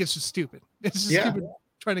stupid. Like, it's just stupid. It's just stupid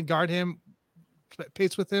trying to guard him,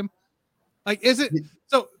 pace with him. Like, is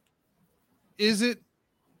it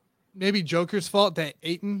maybe Joker's fault that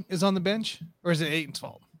Ayton is on the bench, or is it Ayton's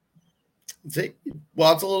fault? It's a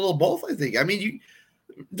little both, I think. I mean,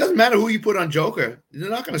 it doesn't matter who you put on Joker. They're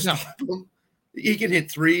not going to stop him. He can hit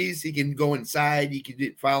threes. He can go inside. He can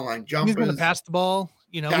hit foul line jumpers. He's going to pass the ball.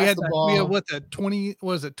 You know, we had what the 20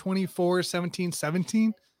 was it 24, 17,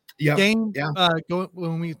 17 game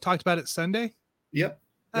when we talked about it Sunday. Yep.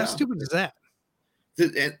 How stupid is that?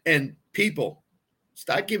 And people,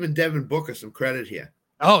 start giving Devin Booker some credit here.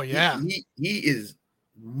 Oh yeah, he is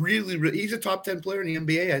really he's a top 10 player in the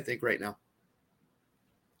NBA, I think, right now.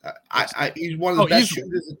 He's one of the best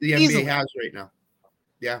shooters that the NBA has right now.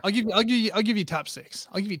 Yeah, I'll give you top 6.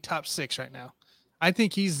 I'll give you top 6 right now. I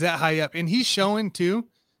think he's that high up, and he's showing too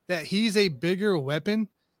that he's a bigger weapon.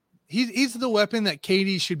 He's the weapon that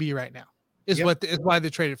KD should be right now. Is why they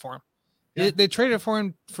traded for him. Yeah. They traded for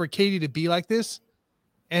him for KD to be like this,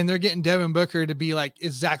 and they're getting Devin Booker to be like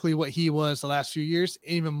exactly what he was the last few years,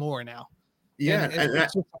 even more now. Yeah, and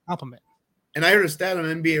it's just a compliment. And I heard a stat on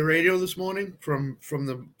NBA radio this morning from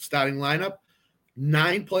the starting lineup: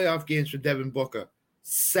 9 playoff games for Devin Booker,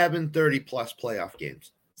 7 30+ playoff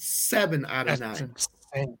games, 7 out of 9.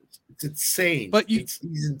 Insane. It's insane. But he's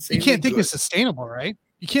you can't think it's sustainable, right?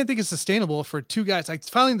 You can't think it's sustainable for 2 guys. Like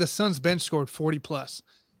finally, the Suns bench scored 40+.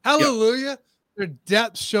 Hallelujah! Yep. Their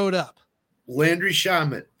depth showed up. Landry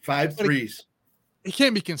Shamet, 5 threes. He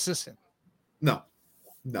can't be consistent. No,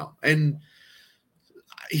 and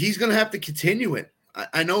he's going to have to continue it.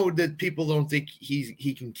 I know that people don't think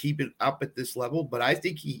he can keep it up at this level, but I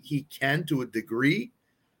think he can to a degree.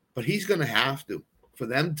 But he's going to have to for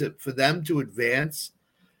them to advance.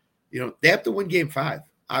 You know, they have to win Game 5.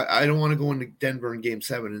 I don't want to go into Denver in Game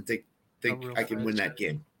 7 and think I can win that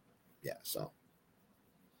game. Yeah,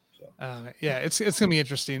 it's gonna be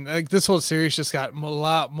interesting. Like this whole series just got a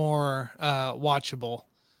lot more watchable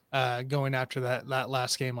going after that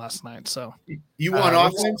last game last night. So you want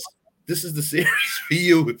offense? This is the series for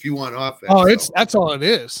you if you want offense. Oh, that's all it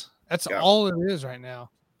is. That's all it is right now.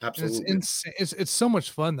 Absolutely, it's so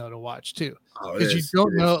much fun though to watch too, because you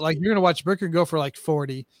don't know. Like you're gonna watch Booker go for like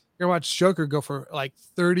 40. You're gonna watch Joker go for like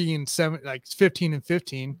 30 and 7, like 15 and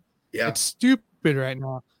 15. Yeah, it's stupid right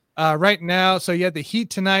now. Right now, so you had the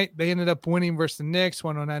Heat tonight. They ended up winning versus the Knicks,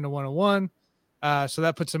 109-101. So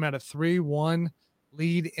that puts them at a 3-1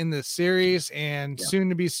 lead in the series, and soon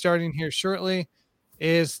to be starting here shortly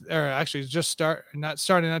not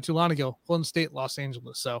too long ago, Golden State, Los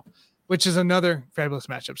Angeles. So, which is another fabulous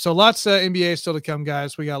matchup. So lots of NBA still to come,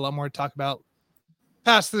 guys. We got a lot more to talk about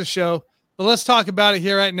past the show, but let's talk about it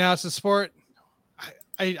here right now. It's a sport.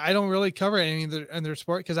 I don't really cover any other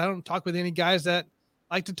sport because I don't talk with any guys that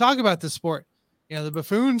like to talk about this sport. You know, the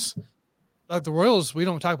buffoons, like the Royals, we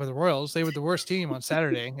don't talk about the Royals. They were the worst team on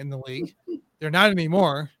Saturday in the league. They're not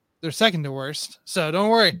anymore. They're second to worst. So don't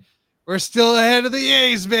worry. We're still ahead of the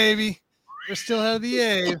A's, baby. We're still ahead of the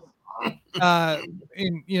A's.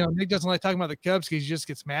 And, you know, Nick doesn't like talking about the Cubs because he just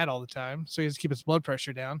gets mad all the time. So he has to keep his blood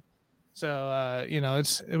pressure down. So, you know,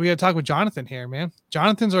 we got to talk with Jonathan here, man.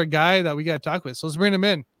 Jonathan's our guy that we got to talk with. So let's bring him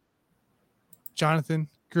in. Jonathan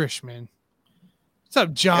Grishman. What's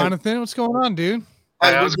up, Jonathan? What's going on, dude?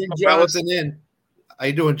 Jonathan in. How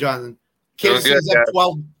you doing, Jonathan? Kansas City's up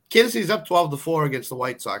 12. Kansas City's up 12-4 against the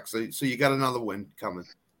White Sox. So you got another win coming.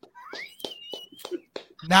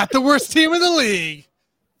 Not the worst team in the league.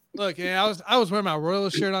 Look, yeah, I was wearing my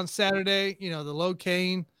Royals shirt on Saturday. You know, the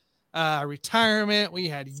Locaine retirement. We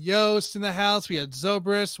had Yost in the house. We had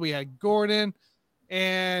Zobrist. We had Gordon,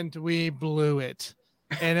 and we blew it.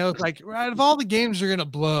 And it was like, out of all the games you're gonna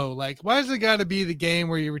blow, like, why is it got to be the game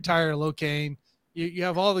where you retire Locaine? You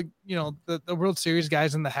have all the, you know, the World Series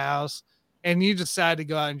guys in the house, and you decide to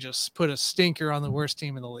go out and just put a stinker on the worst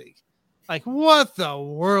team in the league. Like, what the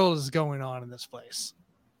world is going on in this place?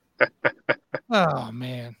 Oh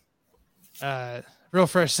man. Real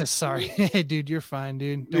Fresh says sorry. Hey, dude, you're fine,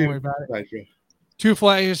 dude. Don't worry about it. Two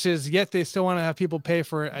Flyers says, yet they still want to have people pay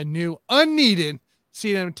for a new unneeded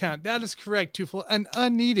stadium in town. That is correct. And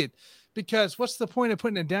unneeded, because what's the point of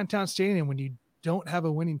putting a downtown stadium when you don't have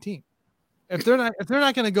a winning team? If they're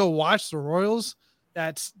not going to go watch the Royals,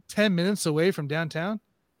 that's 10 minutes away from downtown.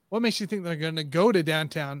 What makes you think they're going to go to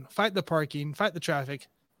downtown, fight the parking, fight the traffic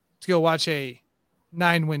to go watch a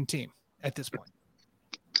 9-win team at this point?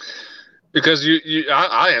 Because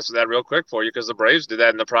I answer that real quick for you, because the Braves did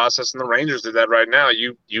that in the process and the Rangers did that right now.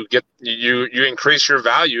 You increase your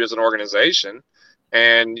value as an organization,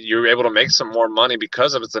 and you're able to make some more money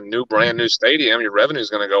because of it's a new brand new stadium. Your revenue is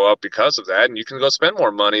going to go up because of that, and you can go spend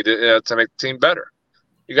more money to make the team better.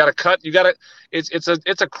 You got to cut.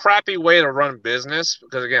 It's a crappy way to run business,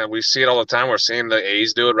 because again, we see it all the time. We're seeing the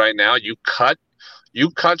A's do it right now. You cut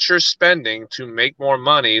your spending to make more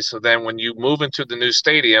money, so then when you move into the new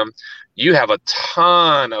stadium, you have a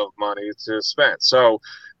ton of money to spend. So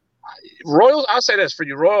Royals, I'll say this for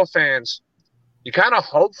you Royal fans, you kind of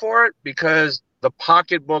hope for it because the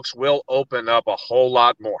pocketbooks will open up a whole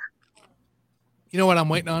lot more. You know what I'm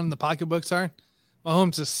waiting on? The pocketbooks are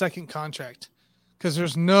Mahomes' second contract, because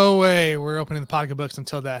there's no way we're opening the pocketbooks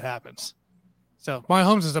until that happens. So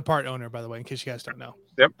Mahomes is a part owner, by the way, in case you guys don't know,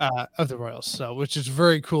 of the Royals. So, which is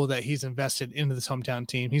very cool that he's invested into this hometown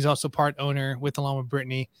team. He's also part owner along with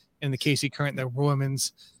Brittany in the KC Current, their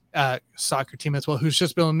women's soccer team as well, who's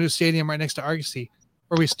just built a new stadium right next to Argosy,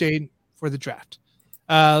 where we stayed for the draft.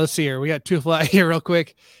 Let's see here. We got two fly here real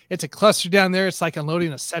quick. It's a cluster down there. It's like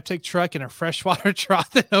unloading a septic truck in a freshwater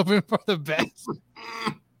trough and open for the best.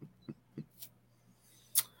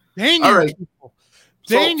 Dang, all right.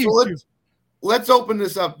 Dang, let's open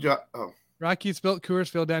this up. Rockies built Coors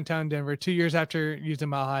Field downtown Denver 2 years after using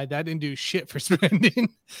Mile High. That didn't do shit for spending.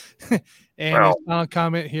 And his final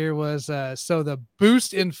comment here was, so the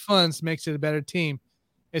boost in funds makes it a better team.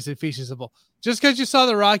 Is it feasible? Just because you saw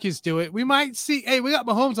the Rockies do it, we might see, hey, we got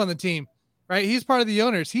Mahomes on the team, right? He's part of the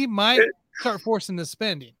owners. He might start forcing the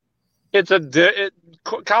spending.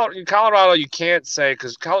 Colorado, you can't say,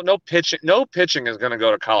 because no pitching is going to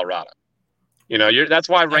go to Colorado. You know, that's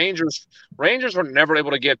why Rangers were never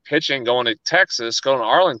able to get pitching going to Texas, going to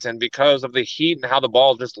Arlington, because of the heat and how the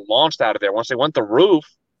ball just launched out of there. Once they got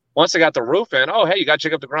the roof in, oh, hey, you got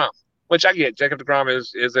Jacob deGrom, which I get. Jacob deGrom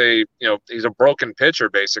is a, he's a broken pitcher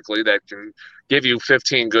basically that can give you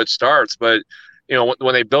 15 good starts. But,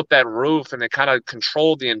 when they built that roof and they kind of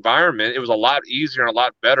controlled the environment, it was a lot easier and a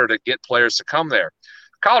lot better to get players to come there.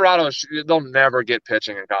 Colorado, they'll never get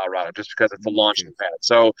pitching in Colorado just because it's a launching pad.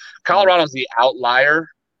 So Colorado's the outlier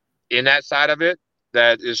in that side of it.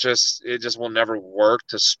 That is it just will never work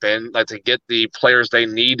to to get the players they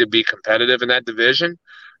need to be competitive in that division.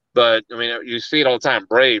 But I mean, you see it all the time.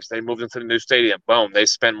 Braves, they moved into the new stadium. Boom, they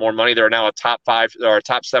spend more money. They're now a top 5 or a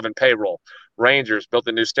top 7 payroll. Rangers built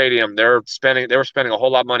a new stadium. They were spending a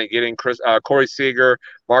whole lot of money getting Corey Seager,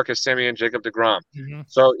 Marcus Semien, Jacob deGrom. Mm-hmm.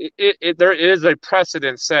 So there is a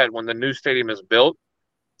precedent set when the new stadium is built,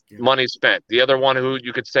 money spent. The other one who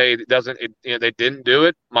you could say they didn't do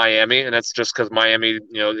it, Miami, and that's just because Miami,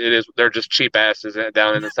 they're just cheap asses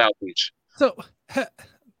down in the South Beach. So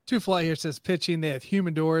Two Fly here says pitching, they have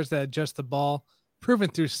humidors that adjust the ball,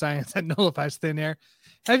 proven through science that nullifies thin air.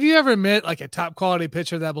 Have you ever met like a top quality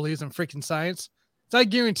pitcher that believes in freaking science? So I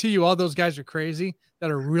guarantee you all those guys are crazy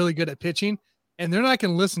that are really good at pitching, and they're not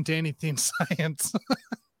going to listen to anything science.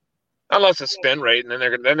 Unless it's spin rate, and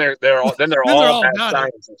then they're all bad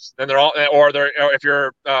scientists. Then they're all, or if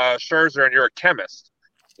you're Scherzer and you're a chemist,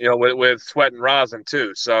 with sweat and rosin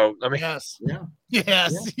too. So I mean, yes.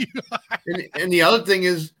 And the other thing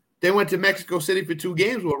is, they went to Mexico City for 2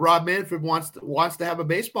 games where Rob Manfred wants to have a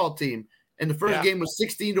baseball team. And the first game was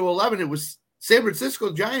 16-11. It was San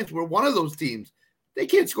Francisco Giants were one of those teams. They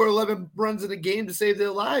can't score 11 runs in a game to save their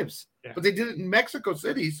lives. Yeah. But they did it in Mexico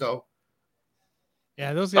City, so.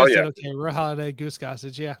 Yeah, those guys did okay. Real Holiday, Goose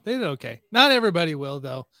Gossage. Yeah, they did okay. Not everybody will,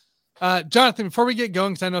 though. Jonathan, before we get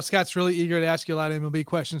going, because I know Scott's really eager to ask you a lot of MLB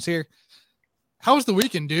questions here. How was the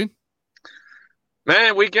weekend, dude?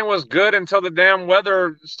 Man, weekend was good until the damn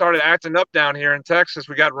weather started acting up down here in Texas.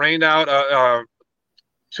 We got rained out.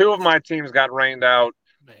 2 of my teams got rained out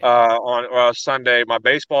on Sunday. My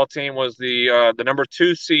baseball team was the number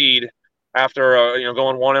 2 seed after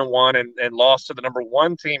going 1-1 and lost to the number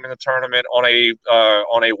 1 team in the tournament on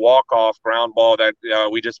a walk-off ground ball that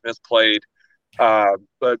we just misplayed.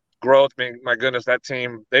 But growth, my goodness, that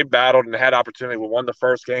team, they battled and had opportunity. We won the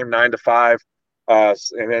first game 9-5,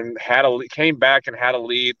 and then came back and had a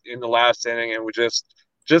lead in the last inning, and we just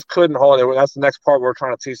couldn't hold it. That's the next part we're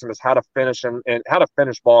trying to teach them, is how to finish and how to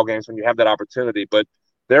finish ball games when you have that opportunity. But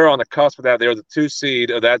they're on the cusp of that. They were the 2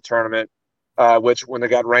 seed of that tournament, which when they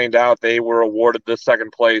got rained out, they were awarded the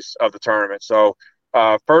 2nd place of the tournament. So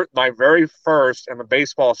my very first, in the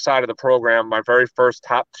baseball side of the program, my very first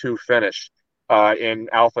top 2 finish in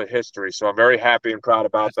Alpha history. So I'm very happy and proud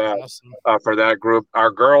about that. Awesome. For that group.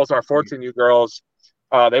 Our girls, our 14U girls,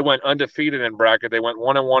 they went undefeated in bracket. They went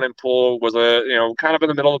 1-1 in pool, was kind of in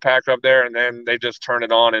the middle of the pack up there, and then they just turned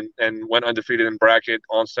it on and went undefeated in bracket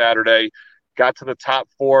on Saturday. Got to the top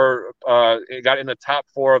 4. It got in the top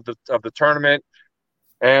 4 of the tournament,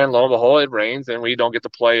 and lo and behold, it rains, and we don't get to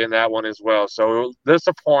play in that one as well. So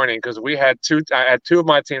disappointing, because I had 2 of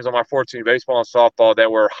my teams on my 14 baseball and softball that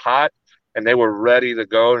were hot, and they were ready to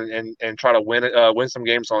go and try to win some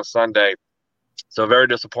games on Sunday. So very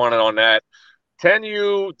disappointed on that.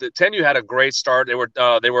 10U had a great start. They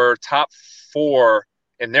were top 4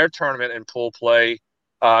 in their tournament in pool play.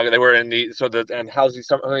 They were in some of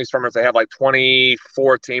these tournaments, they have like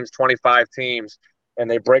 24 teams, 25 teams. and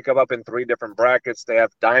they break them up in 3 different brackets. They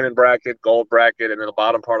have diamond bracket, gold bracket, and then the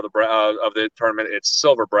bottom part of the tournament, it's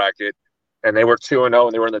silver bracket. And they were 2-0,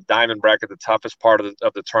 and they were in the diamond bracket, the toughest part of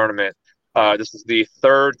the tournament. This is the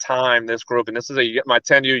 3rd time this group, and this is my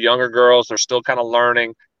 10U younger girls. They're still kind of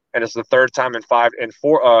learning, and it's the 3rd time in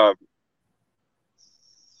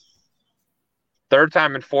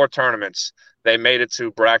 4 tournaments they made it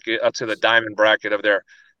to the diamond bracket of their.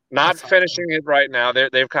 Not finishing it right now.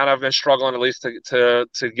 They've kind of been struggling at least to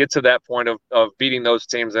get to that point of beating those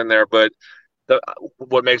teams in there. But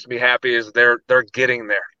what makes me happy is they're getting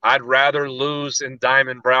there. I'd rather lose in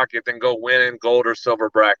diamond bracket than go win in gold or silver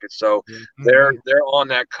bracket. So they're on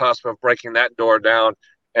that cusp of breaking that door down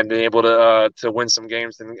and being able to win some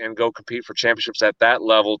games and go compete for championships at that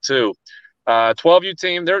level too. 12U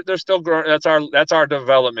team, they're still growing. That's our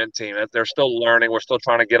development team. They're still learning. We're still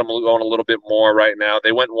trying to get them going a little bit more right now.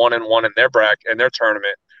 They went 1-1 in their bracket, in their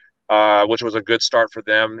tournament, which was a good start for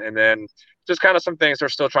them. And then just kind of some things they're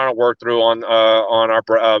still trying to work through on our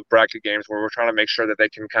bracket games, where we're trying to make sure that they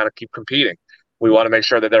can kind of keep competing. We want to make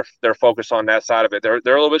sure that they're focused on that side of it. They're a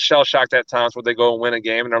little bit shell shocked at times where they go and win a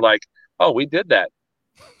game and they're like, "Oh, we did that."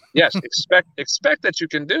 Yes, expect that you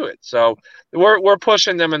can do it. So we're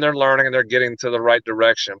pushing them, and they're learning, and they're getting to the right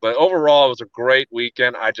direction. But overall, it was a great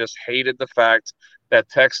weekend. I just hated the fact that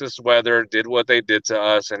Texas weather did what they did to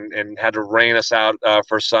us and had to rain us out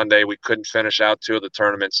for Sunday. We couldn't finish out 2 of the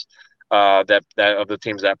tournaments that of the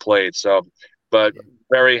teams that played. So, but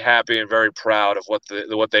very happy and very proud of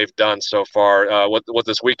what they've done so far. What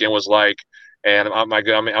this weekend was like. And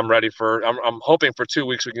I'm ready for. I'm hoping for 2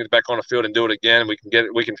 weeks we can get back on the field and do it again. We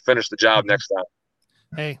can finish the job next time.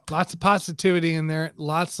 Hey, lots of positivity in there.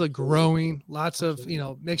 Lots of growing. Lots of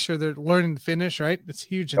make sure they're learning to finish. Right, it's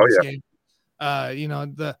huge in this game.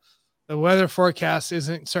 The weather forecast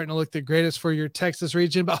isn't starting to look the greatest for your Texas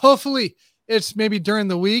region, but hopefully it's maybe during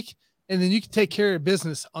the week, and then you can take care of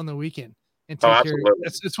business on the weekend and take care.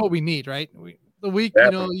 That's what we need, right? The week,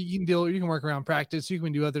 Definitely. you can work around practice. You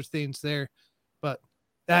can do other things there. But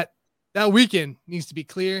that weekend needs to be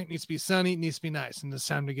clear, it needs to be sunny, it needs to be nice, and it's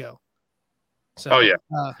time to go. So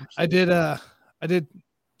I did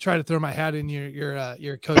try to throw my hat in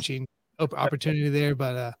your coaching opportunity there,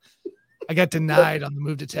 but I got denied on the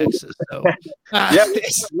move to Texas. So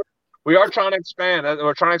we are trying to expand.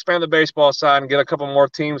 We're trying to expand the baseball side and get a couple more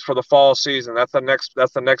teams for the fall season. That's the next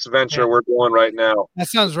venture we're doing right now. That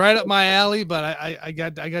sounds right up my alley, but I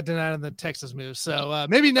got denied on the Texas move. So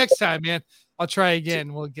maybe next time, man, I'll try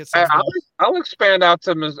again. We'll get some. I'll expand out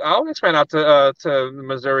to the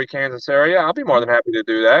Missouri, Kansas area. I'll be more than happy to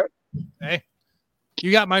do that. Hey,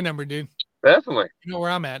 you got my number, dude. Definitely. You know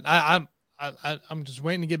where I'm at. I'm just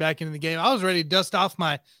waiting to get back into the game. I was ready to dust off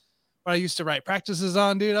what I used to write practices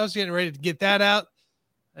on, dude. I was getting ready to get that out,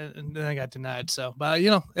 and then I got denied. So, but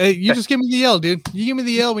hey, you just give me the yell, dude. You give me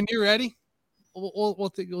the yell when you're ready.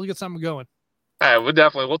 We'll get something going. Hey,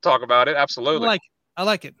 we'll talk about it. Absolutely. I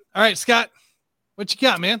like it. All right, Scott, what you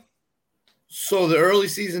got, man? So the early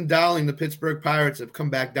season darling, the Pittsburgh Pirates, have come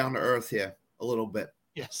back down to earth here a little bit.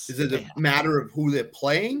 Yes. Is it a matter of who they're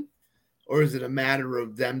playing, or is it a matter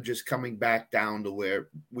of them just coming back down to where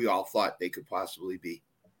we all thought they could possibly be?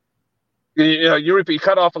 You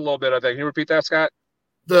cut off a little bit, I think. Can you repeat that, Scott?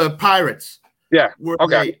 The Pirates. Yeah.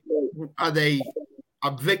 Are they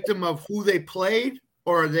a victim of who they played,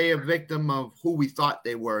 or are they a victim of who we thought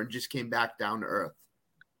they were and just came back down to earth?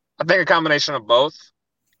 I think a combination of both.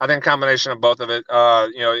 of it.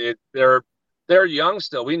 They're young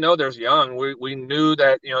still. We know there's young. We knew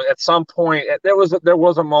that, at some point there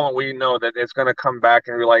was a moment we know that it's going to come back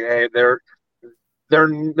and be like, hey, they're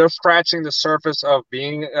scratching the surface of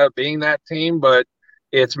being that team, but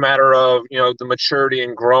it's a matter of the maturity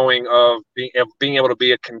and growing of being able to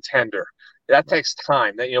be a contender. That takes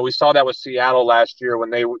time. That we saw that with Seattle last year when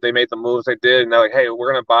they made the moves they did, and they're like, hey,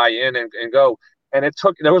 we're going to buy in and go. And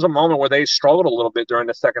there was a moment where they struggled a little bit during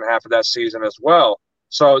the second half of that season as well.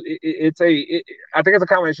 So I think it's a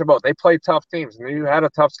combination of both. They play tough teams, and you had a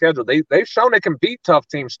tough schedule. They've shown they can beat tough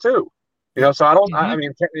teams too. So I don't. I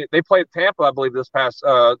mean, they played Tampa, I believe, this past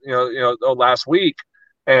last week,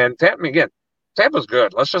 and Tampa's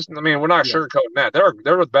good. We're not sugarcoating that.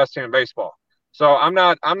 They're the best team in baseball. So I'm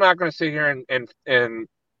not going to sit here and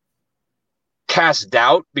cast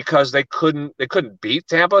doubt because they couldn't beat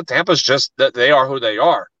Tampa. Tampa's just that they are who they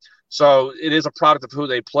are. So it is a product of who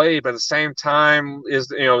they played, but at the same time I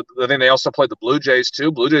think they also played the Blue Jays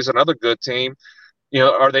too. Blue Jays another good team.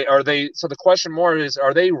 Are they? So the question more is,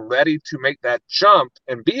 are they ready to make that jump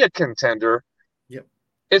and be a contender? Yep.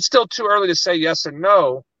 It's still too early to say yes or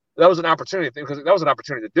no. that was an opportunity because that was an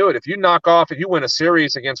opportunity to do it. If you knock off, if you win a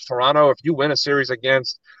series against Toronto, if you win a series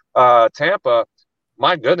against Tampa,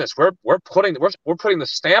 my goodness, we're putting the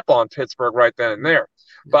stamp on Pittsburgh right then and there.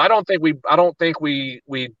 But I don't think we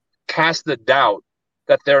cast the doubt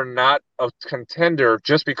that they're not a contender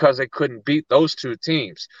just because they couldn't beat those two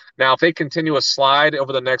teams. Now, if they continue a slide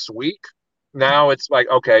over the next week, now it's like,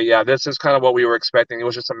 okay, yeah, this is kind of what we were expecting. It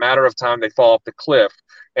was just a matter of time they fall off the cliff,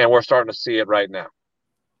 and we're starting to see it right now.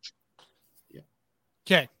 Yeah.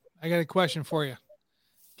 Okay, I got a question for you.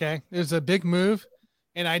 Okay, there's a big move,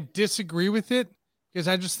 and I disagree with it because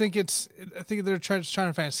I just think I think they're trying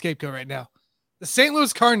to find a scapegoat right now. The St.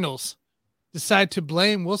 Louis Cardinals decide to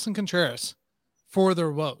blame Wilson Contreras for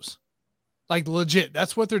their woes. Like, legit,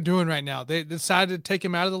 that's what they're doing right now. They decided to take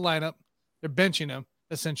him out of the lineup. They're benching him,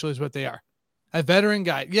 essentially, is what they are. A veteran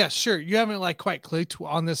guy. Yes, sure, you haven't quite clicked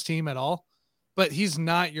on this team at all, but he's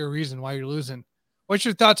not your reason why you're losing. What's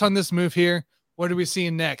your thoughts on this move here? What are we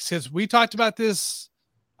seeing next? Because we talked about this,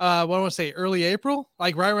 early April,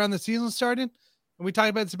 like right around the season started. And we talked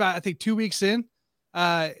about this about, I think, 2 weeks in,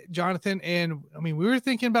 Jonathan. And, we were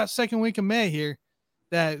thinking about second week of May here,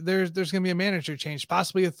 that there's going to be a manager change,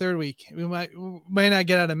 possibly a third week. We may not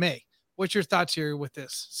get out of May. What's your thoughts here with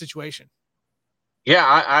this situation? Yeah,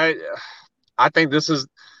 I think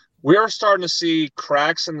we are starting to see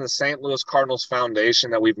cracks in the St. Louis Cardinals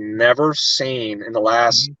foundation that we've never seen in the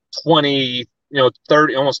last 20,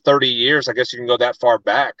 30, almost 30 years. I guess you can go that far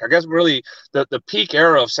back. I guess really the peak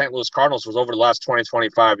era of St. Louis Cardinals was over the last 20,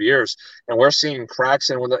 25 years. And we're seeing cracks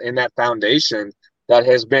in that foundation that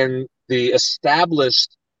has been the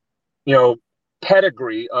established,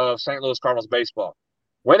 pedigree of St. Louis Cardinals baseball.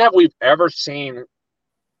 When have we ever seen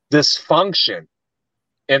dysfunction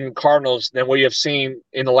in Cardinals than we have seen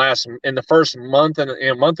in the first month and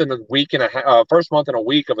a week and a half, first month and a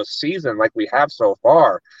week of a season like we have so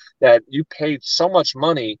far? That you paid so much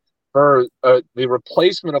money for the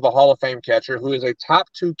replacement of a Hall of Fame catcher who is a top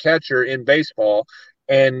 2 catcher in baseball,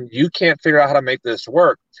 and you can't figure out how to make this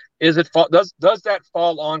work. Does that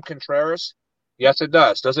fall on Contreras? Yes, it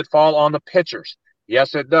does. Does it fall on the pitchers?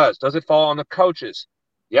 Yes, it does. Does it fall on the coaches?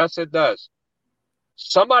 Yes, it does.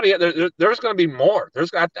 Somebody there's going to be more.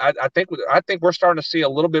 I think we're starting to see a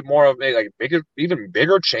little bit more of even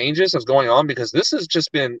bigger changes that's going on, because this has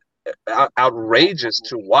just been outrageous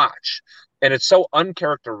to watch, and it's so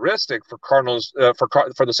uncharacteristic for Cardinals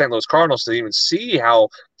for the St. Louis Cardinals to even see how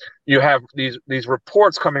you have these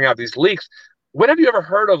reports coming out, these leaks. When have you ever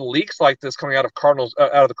heard of leaks like this coming out of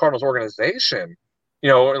the Cardinals organization? In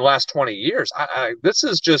the last 20 years, this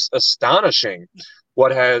is just astonishing.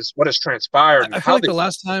 What has transpired? I feel like the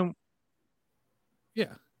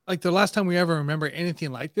last time we ever remember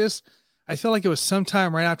anything like this, I feel like it was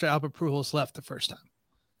sometime right after Albert Pujols left the first time.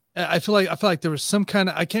 I feel like there was some kind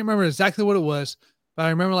of, I can't remember exactly what it was, but I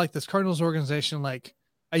remember this Cardinals organization,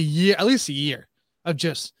 at least a year of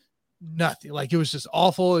just nothing. It was just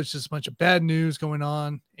awful. It's just a bunch of bad news going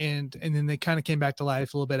on. And then they kind of came back to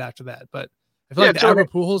life a little bit after that. But I feel like the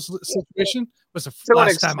Albert Pujols situation was the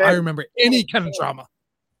last time I remember any kind of drama.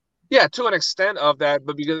 Yeah, to an extent of that,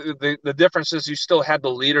 but because the difference is you still had the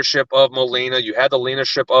leadership of Molina, you had the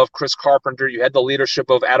leadership of Chris Carpenter, you had the leadership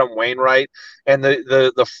of Adam Wainwright, and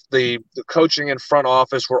the coaching and front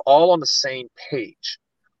office were all on the same page.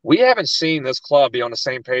 We haven't seen this club be on the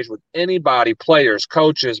same page with anybody, players,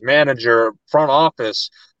 coaches, manager, front office,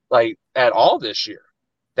 at all this year.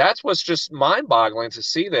 That's what's just mind-boggling to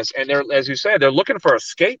see this. And they're, as you said, they're looking for a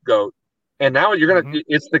scapegoat. And now you're gonna. Mm-hmm.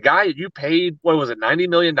 It's the guy you paid. What was it? $90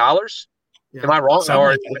 million. Yeah. Am I wrong?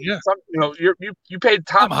 Or you paid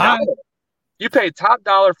top dollar. You paid top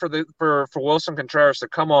dollar for Wilson Contreras to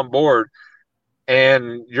come on board,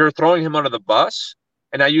 and you're throwing him under the bus.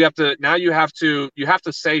 And now you have to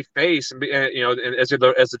save face and be, and as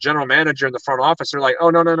the general manager in the front office, they're like, oh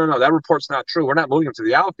no, that report's not true. We're not moving him to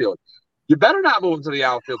the outfield. You better not move him to the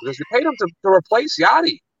outfield because you paid him to replace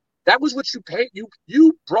Yadi. That was what you paid.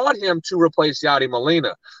 You brought him to replace Yadi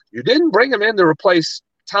Molina. You didn't bring him in to replace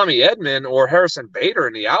Tommy Edman or Harrison Bader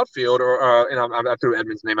in the outfield, or I threw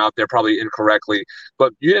Edman's name out there probably incorrectly,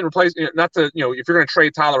 but you didn't replace. Not to if you're going to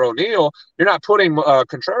trade Tyler O'Neill, you're not putting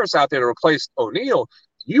Contreras out there to replace O'Neill.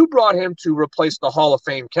 You brought him to replace the Hall of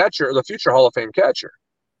Fame catcher, or the future Hall of Fame catcher.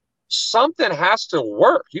 Something has to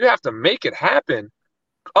work. You have to make it happen.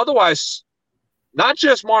 Otherwise, not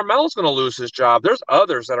just Marmel's going to lose his job. There's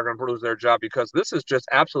others that are going to lose their job, because this is just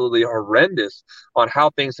absolutely horrendous on how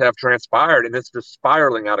things have transpired, and it's just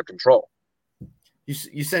spiraling out of control.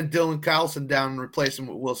 You sent Dylan Carlson down and replaced him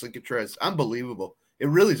with Wilson Contreras. Unbelievable. It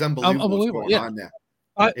really is unbelievable what's going on there.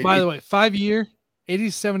 By the way, 5-year,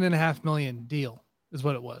 $87.5 million deal. is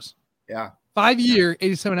what it was. Yeah. 5-year,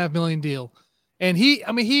 $87.5 million deal. And he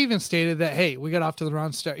even stated that, hey, we got off to the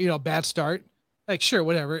wrong start, bad start. Like, sure,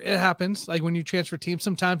 whatever. It happens. Like when you transfer teams,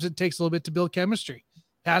 sometimes it takes a little bit to build chemistry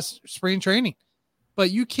past spring training. But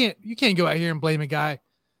you can't go out here and blame a guy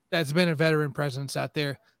that's been a veteran presence out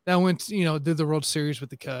there that went, did the World Series with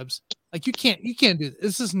the Cubs. Like you can't do this.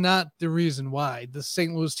 This is not the reason why the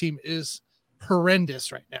St. Louis team is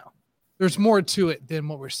horrendous right now. There's more to it than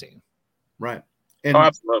what we're seeing. Right. And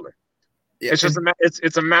absolutely. Yeah, it's just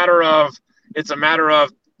it's a matter of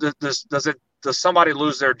does somebody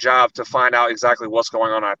lose their job to find out exactly what's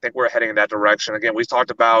going on? I think we're heading in that direction. Again, we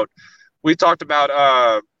talked about when.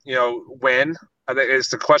 I think it's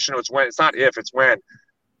the question. It's when. It's not if. It's when.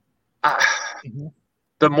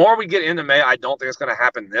 The more we get into May, I don't think it's going to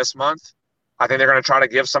happen this month. I think they're going to try to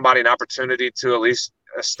give somebody an opportunity to at least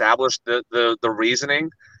establish the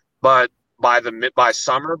reasoning. But by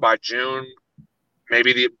summer, by June,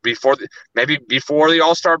 maybe before the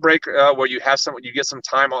All-Star break, where you get some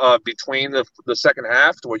time between the second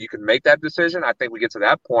half to where you can make that decision. I think we get to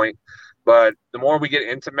that point. But the more we get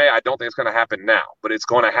into May, I don't think it's going to happen now. But it's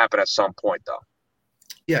going to happen at some point, though.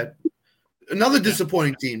 Yeah. Another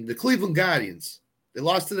disappointing team, the Cleveland Guardians. They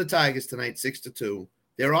lost to the Tigers tonight, 6-2.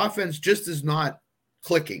 Their offense just is not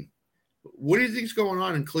clicking. What do you think is going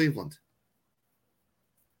on in Cleveland?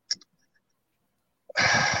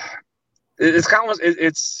 It's kind of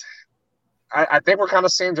I think we're kind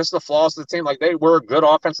of seeing just the flaws of the team. Like they were a good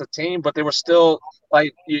offensive team, but they were still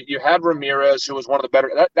like you had Ramirez, who was one of the better.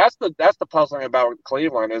 That's the puzzling about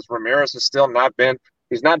Cleveland is Ramirez has still not been.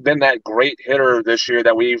 He's not been that great hitter this year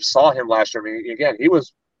that we saw him last year. I mean, again, he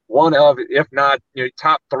was one of, if not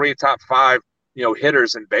top 3, top 5,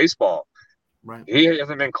 hitters in baseball. Right. He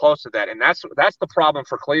hasn't been close to that, and that's the problem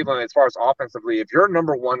for Cleveland as far as offensively. If your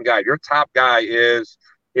number one guy, your top guy is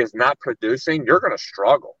not producing, you're going to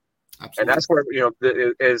struggle. Absolutely. And that's where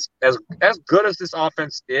is as good as this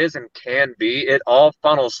offense is and can be, it all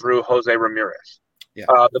funnels through Jose Ramirez. Yeah.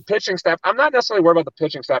 The pitching staff, I'm not necessarily worried about the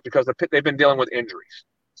pitching staff because they've been dealing with injuries.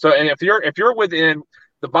 So, and if you're within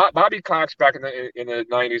the Bobby Cox back in the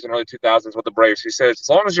 90s and early 2000s with the Braves, he says as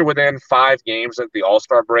long as you're within 5 games at the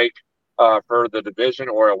All-Star break for the division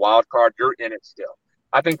or a wild card, you're in it still.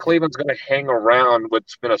 I think Cleveland's going to hang around with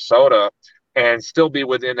Minnesota and still be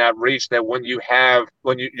within that reach that when you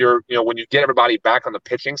get everybody back on the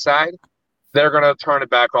pitching side, they're going to turn it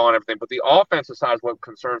back on everything. But the offensive side is what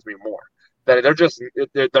concerns me more. That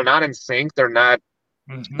they're not in sync. They're not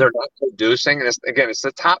producing. And it's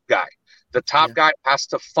the top guy. The top guy has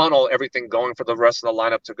to funnel everything going for the rest of the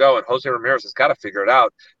lineup to go. And Jose Ramirez has got to figure it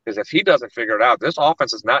out because if he doesn't figure it out, this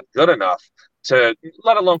offense is not good enough to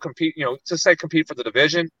let alone compete, compete for the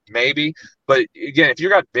division, maybe. But again, if you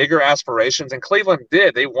got bigger aspirations, and Cleveland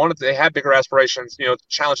did, they had bigger aspirations,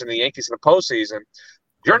 challenging the Yankees in the postseason.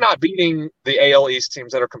 You're not beating the AL East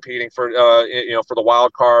teams that are competing for the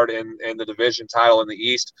wild card and the division title in the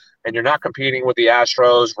East, and you're not competing with the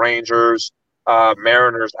Astros, Rangers,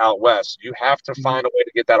 Mariners out west. You have to find a way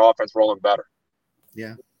to get that offense rolling better.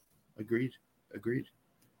 Yeah, agreed.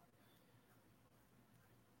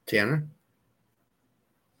 Tanner?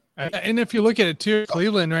 And if you look at it too,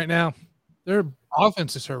 Cleveland right now, their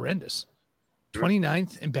offense is horrendous.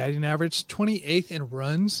 29th in batting average, 28th in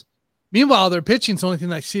runs. Meanwhile, their pitching is the only thing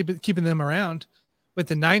that's keeping them around, with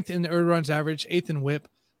the 9th in the earned runs average, 8th in whip.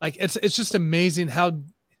 Like it's just amazing how,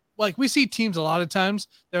 like we see teams a lot of times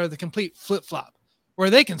that are the complete flip flop,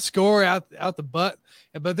 where they can score out the butt,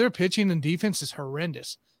 but their pitching and defense is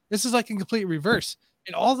horrendous. This is like a complete reverse,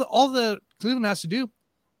 and all the Cleveland has to do,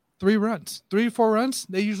 3 or 4 runs,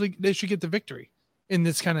 they should get the victory in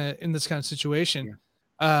this kind of situation.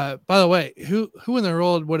 Yeah. By the way, who in the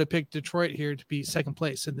world would have picked Detroit here to be second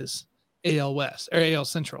place in this AL West or AL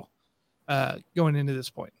Central going into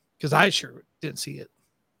this point? Because I sure didn't see it.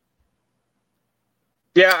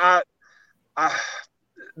 Yeah, I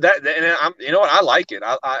like it.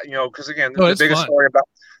 Because again,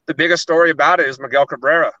 the biggest story about it is Miguel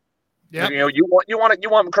Cabrera. Yeah, you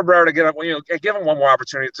want Cabrera to get up. Give him one more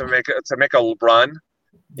opportunity to make a run.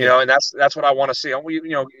 And that's what I want to see.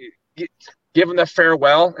 Give him the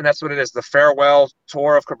farewell, and that's what it is, the farewell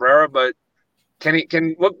tour of Cabrera. But can we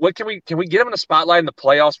get him in the spotlight in the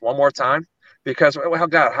playoffs one more time? Because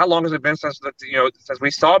God, how long has it been since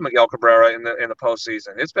we saw Miguel Cabrera in the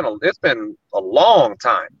postseason? It's been a long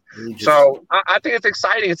time. So I think it's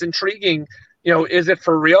exciting. It's intriguing. Is it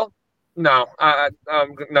for real? No,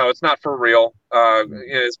 no, it's not for real.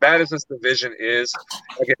 As bad as this division is,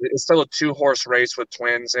 again, it's still a 2-horse race with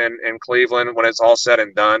Twins and Cleveland when it's all said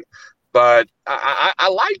and done. But I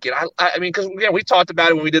like it. I mean, because again, we talked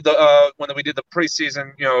about it when we did the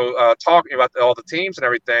preseason, talking about all the teams and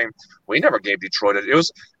everything. We never gave Detroit it. It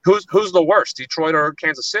was who's the worst, Detroit or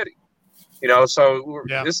Kansas City? So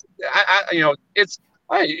this, it's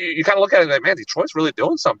you kind of look at it like, man, Detroit's really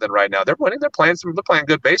doing something right now. They're winning. They're playing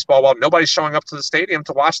good baseball while nobody's showing up to the stadium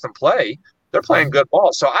to watch them play. They're playing good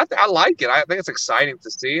ball. So I like it. I think it's exciting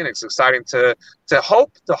to see, and it's exciting to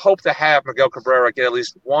hope to have Miguel Cabrera get at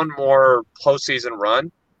least one more postseason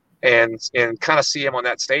run and kind of see him on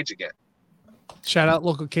that stage again. Shout out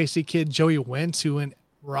local KC kid Joey Wentz, who went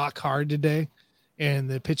rock hard today in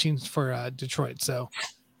the pitching for Detroit. So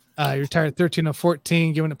he retired 13 of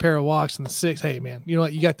 14, giving a pair of walks in the 6th. Hey, man, you know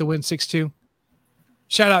what? You got the win 6-2.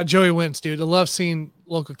 Shout out Joey Wentz, dude. I love seeing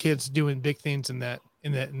local kids doing big things in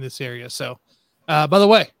this area. So, by the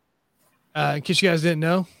way, in case you guys didn't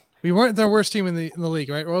know, we weren't the worst team in the league,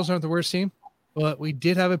 right? Royals aren't the worst team, but we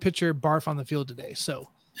did have a pitcher barf on the field today. So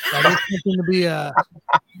that is going to be a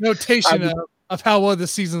notation of how well the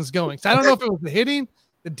season's going. So I don't know if it was the hitting,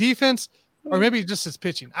 the defense, or maybe just his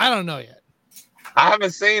pitching. I don't know yet. I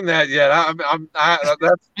haven't seen that yet. I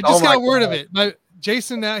just got word of it. My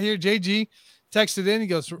Jason out here, JG, texted in. He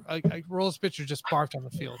goes, Royals pitcher just barfed on the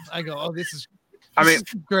field. I go, oh, this is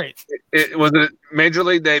great. Was it major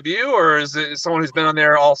league debut, or is it someone who's been on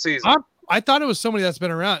there all season? I thought it was somebody that's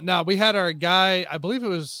been around. Now, we had our guy, I believe it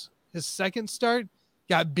was his second start,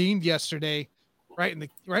 got beamed yesterday right in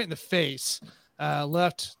the face.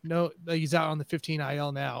 Left. No, he's out on the 15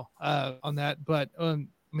 IL now on that. But,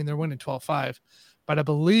 they're winning 12-5. But I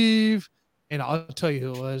believe, and I'll tell you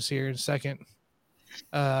who it was here in a second.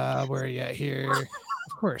 Where are you at here?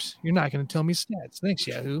 Of course, you're not going to tell me stats. Thanks,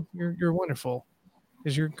 Yahoo. You're wonderful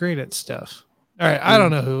because you're great at stuff. All right, I don't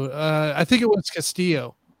know who. I think it was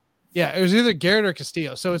Castillo. Yeah, it was either Garrett or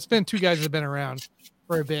Castillo. So it's been two guys that have been around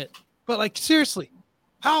for a bit. But seriously,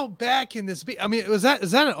 how bad can this be? I mean, is that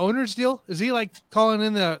an owner's deal? Is he calling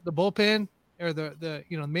in the bullpen or the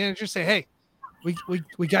manager say, hey, we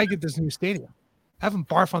gotta get this new stadium. Have him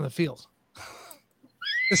barf on the field.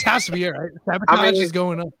 This has to be it, right? Sabotage is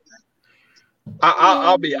going up.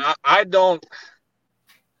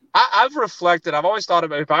 I've reflected. I've always thought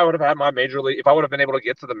about if I would have had my major league, if I would have been able to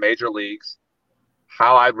get to the major leagues,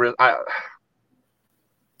 how I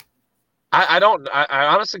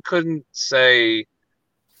honestly couldn't say.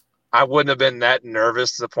 I wouldn't have been that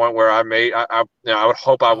nervous to the point where I would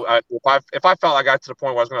hope if I felt I got to the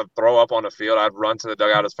point where I was going to throw up on the field, I'd run to the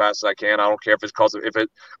dugout as fast as I can. I don't care if it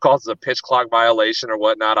causes a pitch clock violation or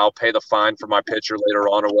whatnot. I'll pay the fine for my pitcher later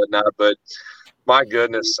on or whatnot. But my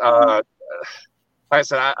goodness, like I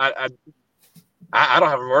said, I don't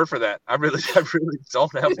have a word for that. I really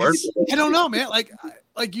don't have words. I don't know, man. Like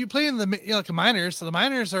you play in the the minors. So the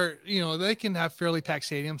minors are they can have fairly packed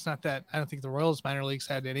stadiums. Not that I don't think the Royals minor leagues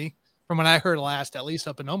had any. From what I heard last, at least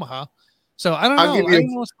up in Omaha. So I don't know. I don't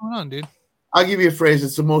know what's going on, dude. I'll give you a phrase.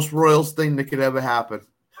 It's the most Royals thing that could ever happen.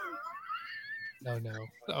 Oh no.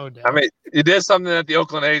 I mean, you did something that the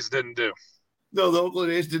Oakland A's didn't do. No, the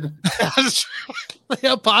Oakland A's didn't. They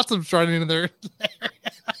have possums running into there.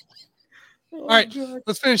 All right,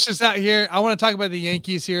 let's finish this out here. I want to talk about the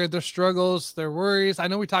Yankees here, their struggles, their worries. I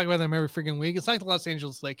know we talk about them every freaking week. It's like the Los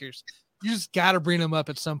Angeles Lakers. You just got to bring them up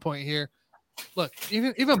at some point here. Look,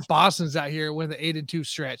 even Boston's out here with the 8-2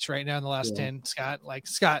 stretch right now in the last 10, Scott.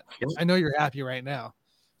 Scott, I know you're happy right now.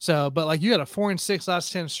 So, but you got a 4-6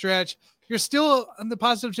 last 10 stretch. You're still on the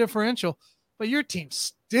positive differential, but your team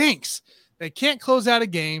stinks. They can't close out a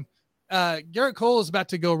game. Garrett Cole is about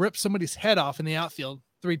to go rip somebody's head off in the outfield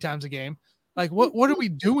 3 times a game. What are we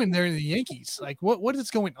doing there in the Yankees? What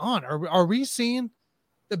is going on? Are we seeing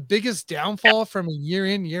the biggest downfall from a year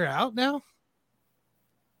in, year out now?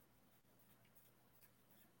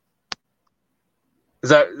 Is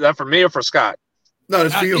that for me or for Scott? No,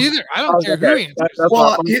 it's for you. Either. I don't care who he answers.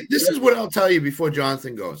 Well, this is what I'll tell you before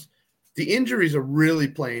Jonathan goes. The injuries are really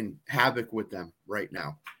playing havoc with them right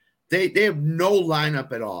now. They have no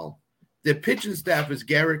lineup at all. Their pitching staff is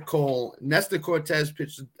Garrett Cole. Nestor Cortez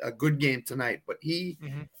pitched a good game tonight, but the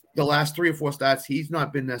last 3 or 4 starts, he's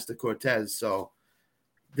not been Nestor Cortez. So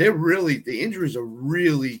the injuries are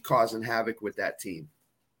really causing havoc with that team.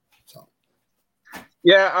 So,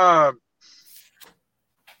 yeah,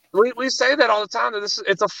 we say that all the time that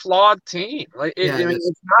it's a flawed team.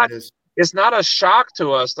 It's not a shock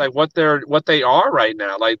to us what they are right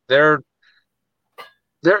now. They're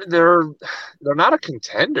not a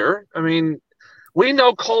contender. I mean, we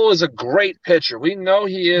know Cole is a great pitcher. We know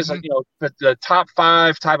he is the top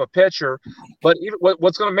 5 type of pitcher. But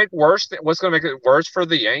what's going to make it worse for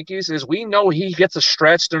the Yankees is we know he gets a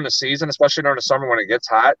stretch during the season, especially during the summer when it gets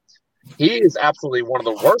hot. he is absolutely one of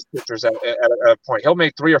the worst pitchers at a point. He'll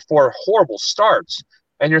make 3 or 4 horrible starts,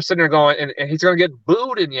 and you're sitting there going, and he's going to get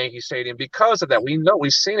booed in Yankee Stadium because of that. We know,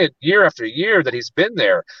 we've seen it year after year that he's been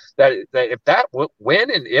there. That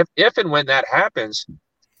if and when that happens,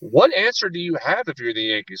 what answer do you have if you're the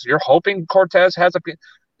Yankees? You're hoping Cortez has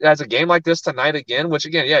a game like this tonight again, which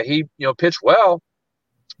again, yeah, he pitched well,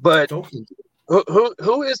 but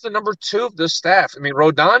who is the number 2 of this staff? I mean,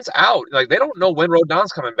 Rodon's out. Like, they don't know when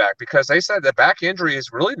Rodon's coming back because they said the back injury is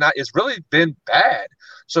really been bad.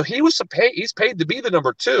 So he's paid to be the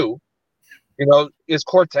number 2. Is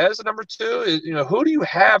Cortez the number 2? Who do you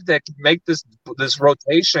have that can make this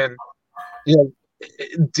rotation,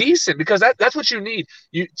 decent? Because that's what you need.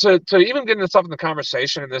 To even get yourself in the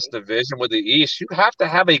conversation in this division with the East, you have to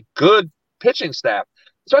have a good pitching staff,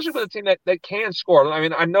 especially with a team that can score. I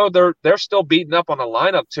mean, I know they're still beating up on the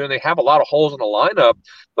lineup too, and they have a lot of holes in the lineup,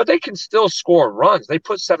 but they can still score runs. They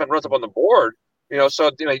put 7 runs up on the board,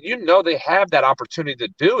 so they have that opportunity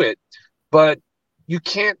to do it, but you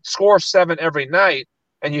can't score 7 every night,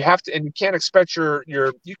 and you can't expect your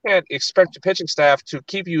pitching staff to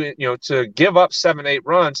keep to give up 7-8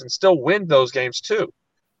 runs and still win those games too.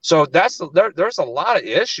 So there's a lot of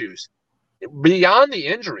issues beyond the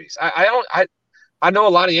injuries. I know a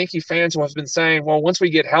lot of Yankee fans who have been saying, well, once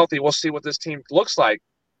we get healthy, we'll see what this team looks like.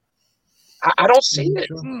 I don't see it.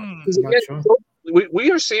 Sure.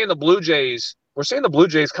 We are seeing the Blue Jays. We're seeing the Blue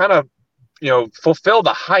Jays kind of, fulfill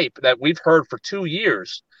the hype that we've heard for 2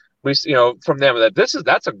 years. We, from them that's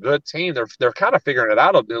a good team. They're kind of figuring it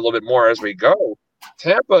out a little bit more as we go.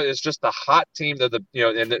 Tampa is just the hot team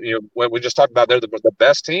when we just talked about they're the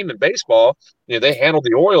best team in baseball. They handled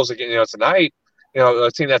the Orioles again, tonight.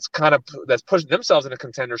 A team that's pushing themselves into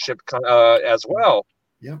contendership as well.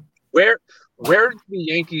 Yeah. Where do the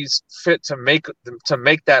Yankees fit to make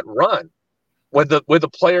that run with the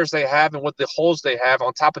players they have and with the holes they have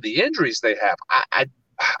on top of the injuries they have?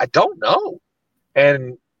 I don't know,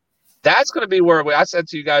 and that's going to be where I said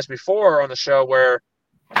to you guys before on the show, where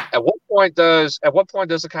at what point does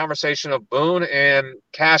the conversation of Boone and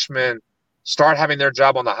Cashman start having their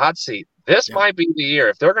job on the hot seat? This might be the year.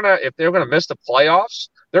 If they're gonna miss the playoffs,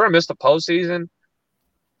 they're gonna miss the postseason.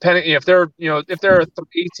 If they're a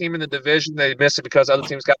 3 team in the division, they miss it because other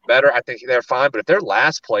teams got better. I think they're fine. But if they're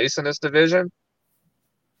last place in this division,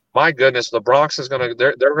 my goodness, the Bronx is they're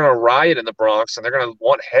gonna riot in the Bronx, and they're gonna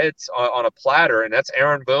want heads on a platter, and that's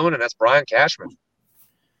Aaron Boone and that's Brian Cashman.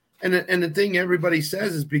 And the thing everybody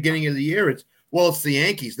says is beginning of the year, it's the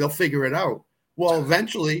Yankees, they'll figure it out. Well,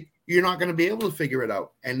 eventually you're not going to be able to figure it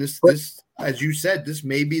out. And this, as you said, this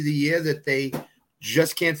may be the year that they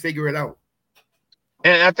just can't figure it out.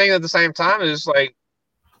 And I think at the same time, it's like,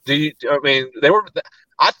 I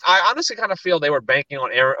honestly kind of feel they were banking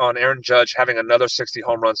on Aaron Judge having another 60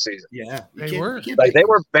 home run season. Yeah, they were. They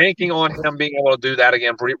were banking on him being able to do that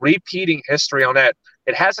again, repeating history on that.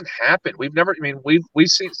 It hasn't happened. We've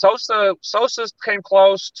seen Sosa came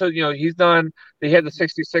close to, he had the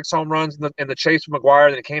 66 home runs in the chase with McGuire,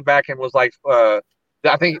 and then came back and was like,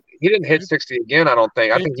 I think he didn't hit 60 again. I don't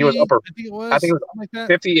think. I think he was upper. I think it was like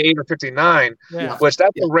 58 or 59, which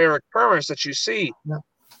that's a rare occurrence that you see. Yeah.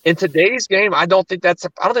 In today's game, I don't think that's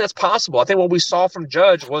possible. I think what we saw from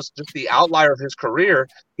Judge was just the outlier of his career.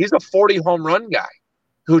 He's a 40 home run guy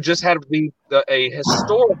who just had a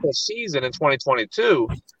historical season in 2022.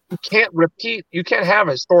 You can't repeat. You can't have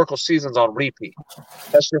historical seasons on repeat.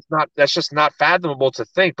 That's just not fathomable to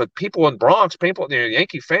think. But people in Bronx,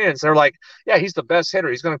 Yankee fans, they're like, yeah, he's the best hitter.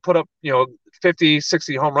 He's going to put up 50,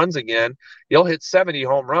 60 home runs again. He'll hit 70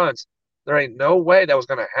 home runs. There ain't no way that was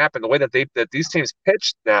going to happen. The way that these teams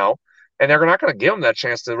pitched now, and they're not going to give them that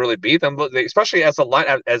chance to really beat them. Especially as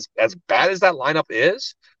as bad as that lineup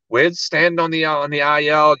is, with Stanton on the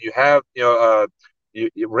IL, you have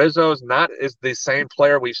Rizzo's is the same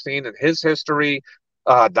player we've seen in his history.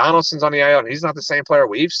 Donaldson's on the IL, and he's not the same player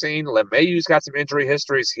we've seen. LeMayu's got some injury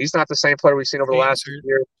histories. He's not the same player we've seen over the last 2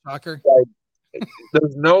 years. Shocker.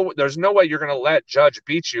 There's no way you're going to let Judge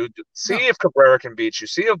beat you. See if Cabrera can beat you.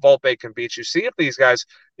 See if Volpe can beat you. See if these guys,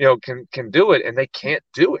 can do it, and they can't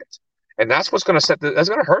do it. And that's what's going to that's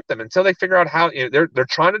going to hurt them until they figure out how. They're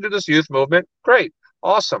trying to do this youth movement. Great,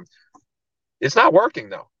 awesome. It's not working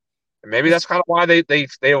though, and maybe that's kind of why they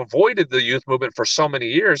avoided the youth movement for so many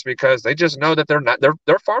years, because they just know that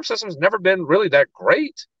their farm system's never been really that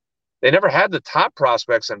great. They never had the top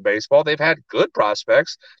prospects in baseball. They've had good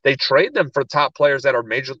prospects. They trade them for top players that are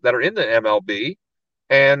in the MLB,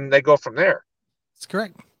 and they go from there. It's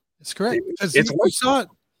correct. We saw it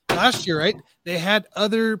last year, right? They had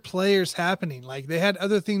other players happening. Like, they had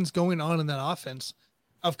other things going on in that offense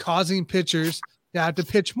of causing pitchers to have to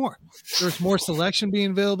pitch more. There was more selection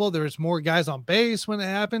being available. There was more guys on base when it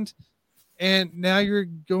happened. And now you're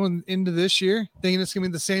going into this year thinking it's going to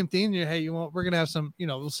be the same thing. Hey, we're going to have some,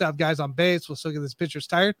 we'll still have guys on base. We'll still get this pitchers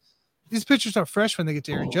tired. These pitchers are fresh when they get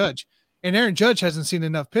to Aaron Judge. And Aaron Judge hasn't seen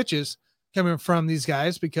enough pitches coming from these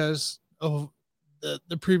guys because of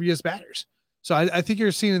the previous batters. So I think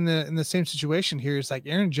you're seeing in the same situation here. It's like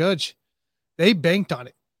Aaron Judge, they banked on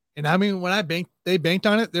it. And I mean, when they banked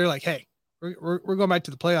on it, they're like, hey, we're going back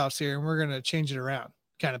to the playoffs here and we're going to change it around,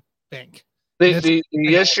 kind of bank. The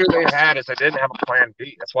issue they had is they didn't have a plan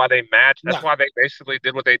B. That's why they matched. That's why they basically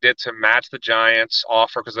did what they did to match the Giants'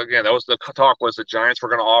 offer. Because again, that was the talk was the Giants were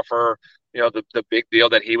going to offer, the big deal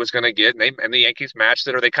that he was going to get, and the Yankees matched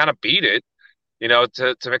it, or they kind of beat it,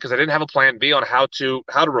 to because they didn't have a plan B on how to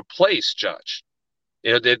replace Judge.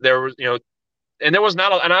 There was, and there was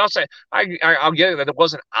not. And I'll say I'll get it that there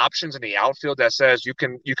wasn't options in the outfield that says you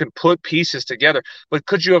can put pieces together. But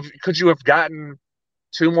could you have gotten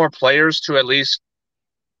two more players to at least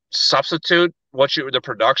substitute the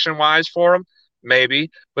production wise for them?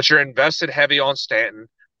 Maybe, but you're invested heavy on Stanton.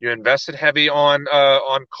 You're invested heavy on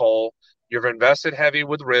Cole. You've invested heavy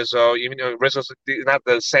with Rizzo. Even though Rizzo's not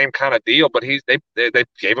the same kind of deal, but they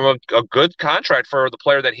gave him a good contract for the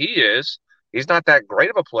player that he is. He's not that great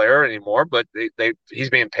of a player anymore, but he's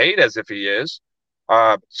being paid as if he is.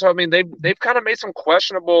 So I mean, they've kind of made some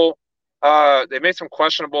questionable. They made some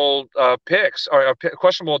questionable picks or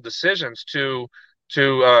questionable decisions to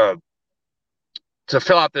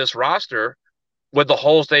fill out this roster with the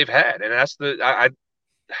holes they've had, and that's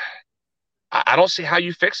I don't see how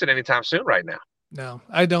you fix it anytime soon right now. No,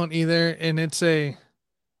 I don't either, and it's a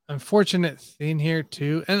unfortunate thing here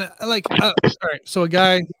too. And all right, so a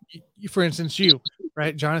guy, for instance,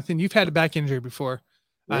 right, Jonathan, you've had a back injury before,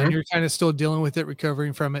 and you're kind of still dealing with it,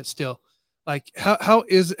 recovering from it still. Like how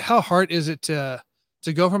hard is it to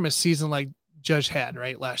go from a season like Judge had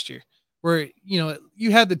right last year, where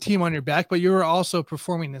you had the team on your back, but you were also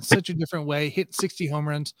performing in such a different way, hitting 60 home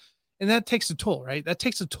runs, and that takes a toll, right? That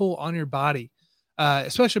takes a toll on your body,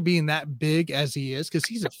 especially being that big as he is, because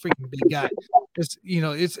he's a freaking big guy. It's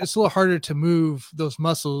it's a little harder to move those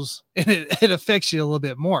muscles, and it affects you a little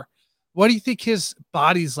bit more. What do you think his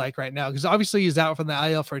body's like right now? Because obviously he's out from the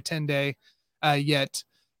IL for a 10-day yet.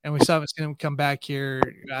 And we still haven't seen him come back here.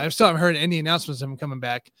 I still haven't heard any announcements of him coming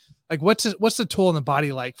back. Like, what's the toll in the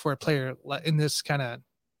body like for a player in this kind of,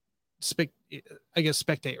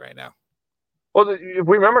 spectate right now? Well, if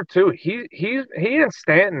we remember too, he and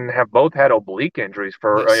Stanton have both had oblique injuries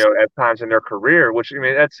for at times in their career. Which I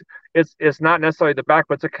mean, it's not necessarily the back,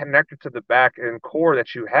 but it's a connector to the back and core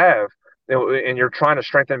that you have. And you're trying to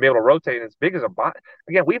strengthen and be able to rotate as big as a body.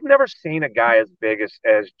 Again, we've never seen a guy as big as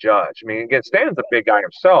Judge. I mean, again, Stanton's a big guy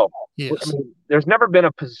himself. Yes. I mean, there's never been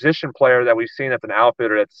a position player that we've seen that's an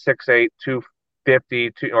outfielder that's 6'8",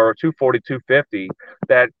 250, or 240, 250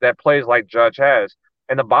 that plays like Judge has.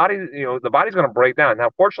 And the body's going to break down.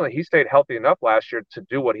 Now, fortunately, he stayed healthy enough last year to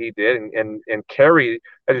do what he did and carry,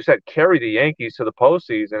 as you said, carry the Yankees to the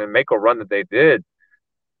postseason and make a run that they did.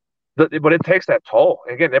 But it takes that toll.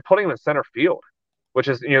 And again, they're putting him in center field, which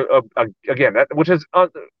is it's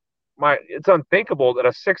unthinkable that a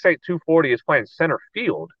 6'8", 240 is playing center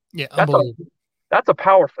field. Yeah, that's a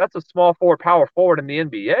small forward, power forward in the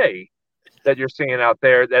NBA that you're seeing out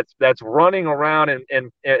there. That's running around and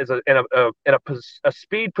is a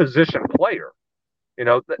speed position player.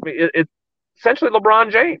 It's essentially LeBron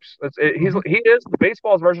James. He is the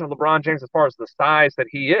baseball's version of LeBron James as far as the size that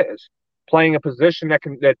he is, playing a position that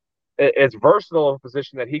is versatile of a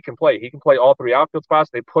position that he can play. He can play all three outfield spots.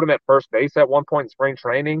 They put him at first base at one point in spring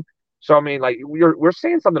training. So, I mean, like we're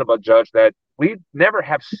seeing something about Judge that we never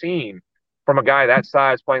have seen from a guy that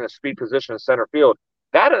size playing the speed position in center field.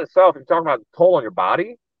 That in itself, if you're talking about toll on your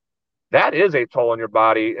body, that is a toll on your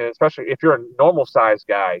body, and especially if you're a normal size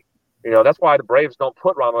guy. That's why the Braves don't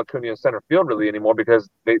put Ronald Acuna in center field really anymore, because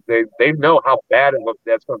they know how bad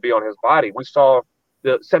that's going to be on his body. We saw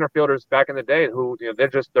the center fielders back in the day who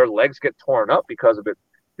their legs get torn up because of it.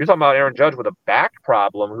 You're talking about Aaron Judge with a back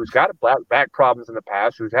problem, who's got back problems in the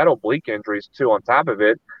past, who's had oblique injuries too on top of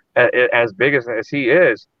it, as big as he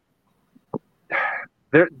is.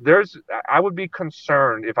 I would be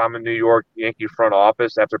concerned if I'm a New York Yankee front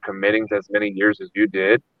office after committing to as many years as you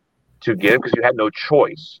did to get him, because you had no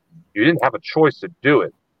choice. You didn't have a choice to do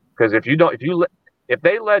it, because if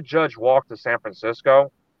they let Judge walk to San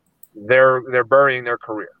Francisco, they're burying their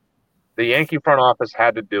career. The Yankee front office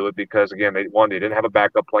had to do it because, again, they didn't have a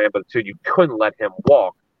backup plan, but two, you couldn't let him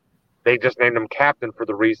walk. They just named him captain for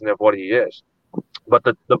the reason of what he is. But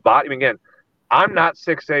the body, again, I'm not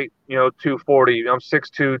 6'8", 240. I'm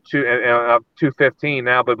 6'2", 215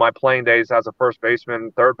 now, but my playing days as a first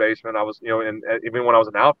baseman, third baseman, I was, and even when I was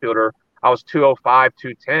an outfielder, I was 205,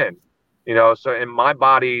 210. So and my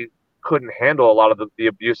body couldn't handle a lot of the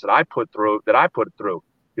abuse that I put through. You're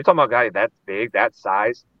talking about a guy that big, that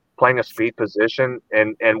size, playing a speed position,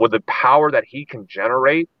 and with the power that he can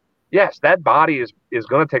generate. Yes, that body is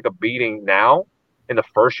going to take a beating now in the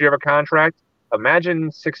first year of a contract. Imagine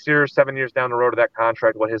 6 years, 7 years down the road of that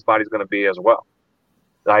contract, what his body's going to be as well.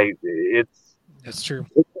 That's true.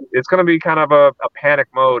 It's going to be kind of a panic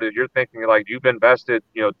mode if you're thinking like you've invested,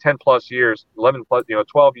 10 plus years, 11 plus,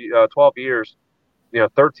 12 years,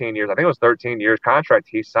 13 years. I think it was 13 years contract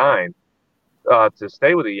he signed to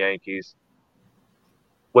stay with the Yankees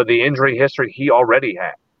with the injury history he already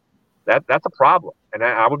had. That's a problem. And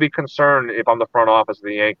I would be concerned if I'm the front office of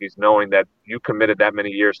the Yankees, knowing that you committed that many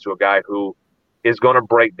years to a guy who is going to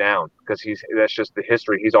break down because that's just the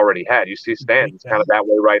history he's already had. You see Stan, he's kind of that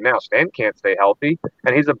way right now. Stan can't stay healthy,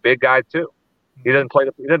 and he's a big guy too. He doesn't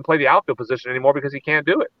play the outfield position anymore because he can't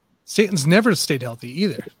do it. Stanton's never stayed healthy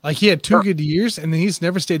either. Like he had two good years, and then he's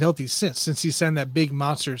never stayed healthy since he signed that big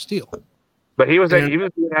monster deal. But he had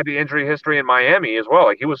the injury history in Miami as well.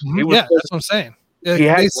 Like he was. Yeah, that's what I'm saying.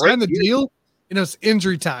 They signed the deal, and it was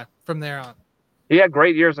injury time from there on. He had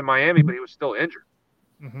great years in Miami, but he was still injured.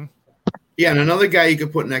 Mm-hmm. Yeah, and another guy you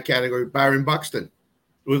could put in that category, Byron Buxton.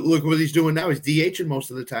 Look what he's doing now. He's DHing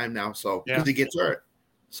most of the time now, so because he gets hurt.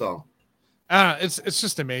 So, it's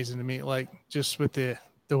just amazing to me, like just with the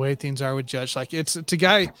way things are with Judge. Like it's a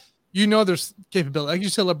guy, there's capability. Like you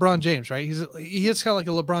said, LeBron James, right? He has kind of like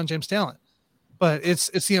a LeBron James talent, but it's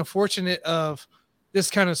the unfortunate of this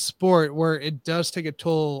kind of sport where it does take a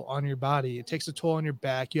toll on your body. It takes a toll on your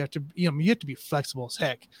back. You have to, you have to be flexible as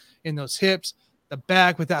heck in those hips, the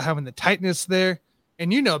back, without having the tightness there.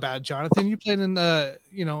 And about it, Jonathan. You played in the,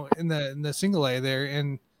 in the single A there,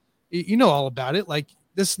 and you know all about it. Like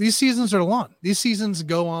these seasons are long. These seasons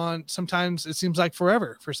go on. Sometimes it seems like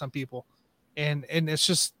forever for some people, and it's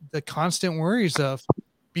just the constant worries of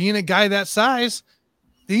being a guy that size.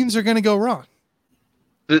 Things are going to go wrong.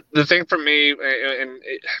 The thing for me,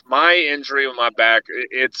 my injury with my back,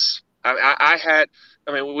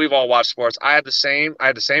 we've all watched sports. I had the same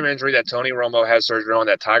injury that Tony Romo had surgery on,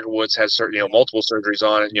 that Tiger Woods has multiple surgeries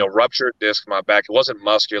on, and ruptured disc in my back. It wasn't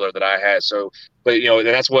muscular that I had. So, but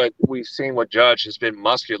that's what we've seen with Judge has been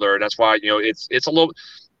muscular, and that's why it's a little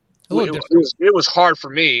different. It was hard for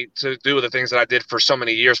me to do the things that I did for so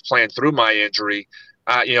many years playing through my injury.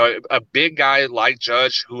 A big guy like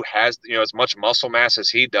Judge who has as much muscle mass as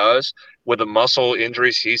he does with the muscle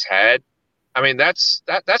injuries he's had. I mean, that's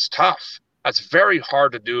tough. That's very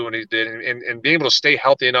hard to do when he did, and being able to stay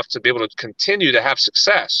healthy enough to be able to continue to have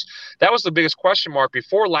success. That was the biggest question mark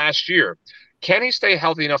before last year. Can he stay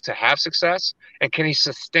healthy enough to have success, and can he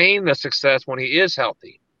sustain the success when he is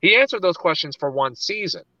healthy? He answered those questions for one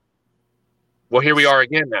season. Well, here we are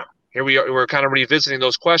again now. Here we are. We're kind of revisiting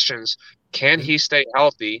those questions. Can he stay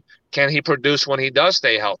healthy? Can he produce when he does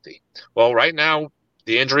stay healthy? Well, right now,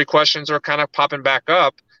 the injury questions are kind of popping back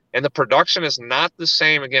up, and the production is not the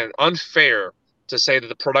same. Again, unfair to say that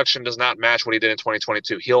the production does not match what he did in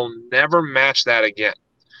 2022. He'll never match that again.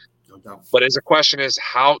 No doubt. But the question is,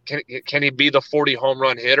 how can he be the 40 home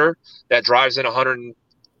run hitter that drives in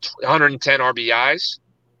 110 RBIs?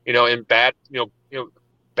 In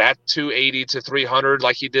bat 280 to 300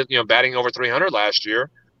 like he did. Batting over 300 last year.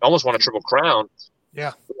 Almost won a triple crown.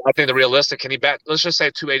 Yeah. I think the realistic, can he bat, let's just say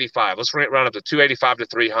 285. Let's round up to 285 to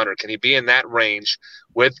 300. Can he be in that range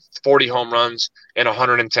with 40 home runs and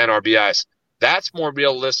 110 RBIs? That's more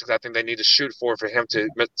realistic. I think they need to shoot for him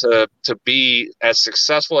to be as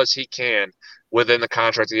successful as he can within the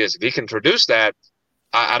contract he is. If he can produce that,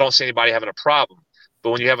 I don't see anybody having a problem. But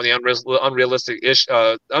when you have the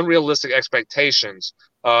unrealistic expectations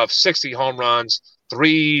of 60 home runs,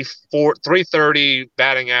 330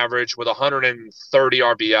 batting average with 130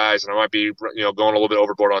 RBIs, and I might be going a little bit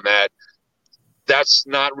overboard on that. That's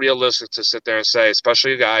not realistic to sit there and say,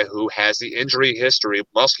 especially a guy who has the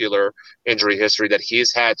muscular injury history that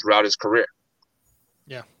he's had throughout his career.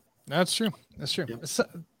 Yeah, that's true. That's true. Yeah. It's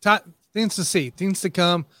things to see, things to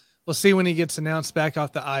come. We'll see when he gets announced back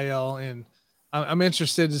off the IL, and I'm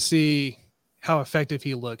interested to see how effective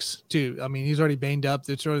he looks too. I mean, he's already banged up.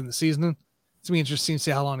 It's early in the season. It's going to be interesting to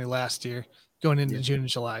see how long he lasts here going into June and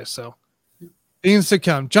July. So things to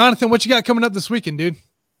come. Jonathan, what you got coming up this weekend, dude?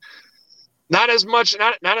 Not as much,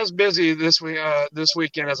 not as busy this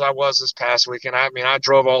weekend as I was this past weekend. I mean, I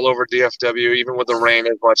drove all over DFW, even with the rain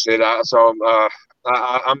as much did. So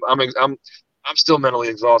I'm I'm still mentally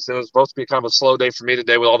exhausted. It was supposed to be kind of a slow day for me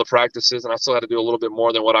today with all the practices, and I still had to do a little bit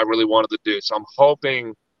more than what I really wanted to do. So I'm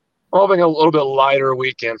hoping a little bit lighter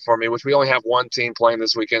weekend for me, which we only have one team playing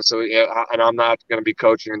this weekend. So, yeah, and I'm not going to be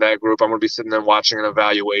coaching that group. I'm going to be sitting there watching and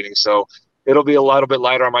evaluating. So it'll be a little bit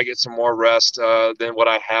lighter. I might get some more rest than what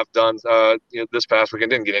I have done this past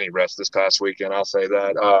weekend. Didn't get any rest this past weekend, I'll say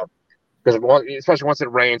that. Because especially once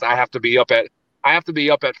it rains, I have to be up at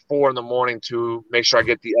 4 a.m. to make sure I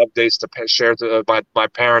get the updates to share to my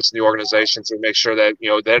parents in the organization to make sure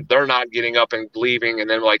that they're not getting up and leaving and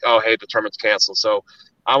then like, oh, hey, the tournament's canceled. So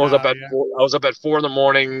I was up at 4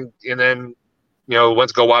 a.m. and then went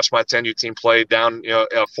to go watch my 10U team play down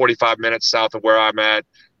 45 minutes south of where I'm at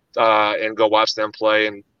and go watch them play,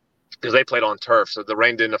 and because they played on turf, so the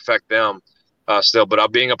rain didn't affect them. Still,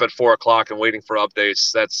 but being up at 4 o'clock and waiting for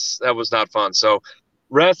updates, that was not fun. So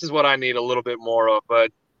rest is what I need a little bit more of,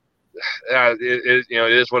 but it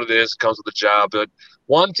is what it is. It comes with the job. But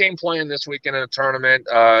one team playing this weekend in a tournament,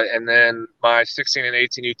 and then my 16 and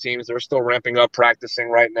 18U teams, they're still ramping up, practicing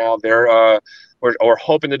right now. We're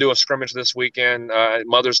hoping to do a scrimmage this weekend.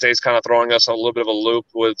 Mother's Day is kind of throwing us a little bit of a loop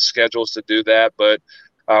with schedules to do that, but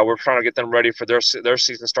we're trying to get them ready for their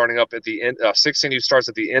season starting up at the end. 16U starts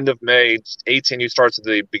at the end of May. 18U starts at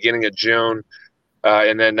the beginning of June.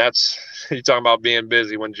 And then you're talking about being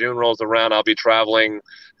busy. When June rolls around, I'll be traveling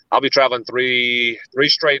 3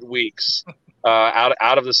 straight weeks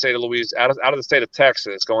out of the state of out of the state of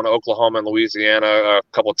Texas, going to Oklahoma and Louisiana a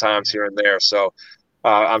couple of times here and there. So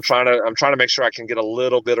I'm trying to make sure I can get a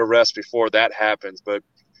little bit of rest before that happens. But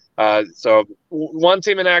so one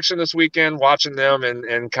team in action this weekend, watching them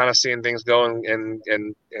and kind of seeing things going and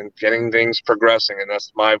getting things progressing. And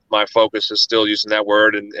that's my focus is still using that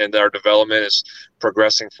word, and our development is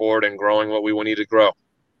progressing forward and growing what we need to grow.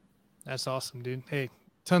 That's awesome, dude. Hey,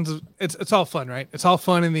 it's all fun, right? It's all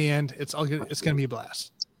fun in the end. It's going to be a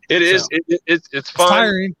blast. It is. It's fun. It's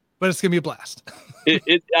tiring, but it's going to be a blast.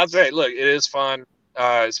 I'll say, look, it is fun,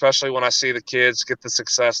 especially when I see the kids get the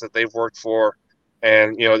success that they've worked for.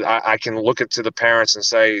 And, I can look to the parents and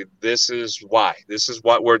say, this is why. This is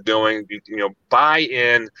what we're doing. Buy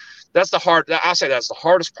in. That's the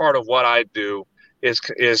hardest part of what I do is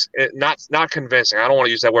not convincing. I don't want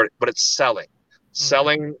to use that word, but it's selling.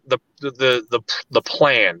 Selling the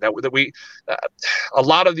plan that we a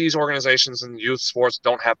lot of these organizations in youth sports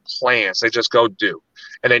don't have plans. They just go do,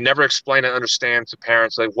 and they never explain and understand to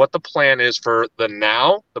parents like what the plan is for the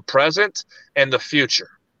now, the present, and the future.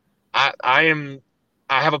 I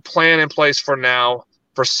have a plan in place for now,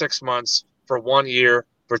 for 6 months, for 1 year,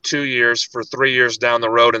 for 2 years, for 3 years down the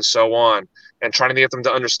road, and so on, and trying to get them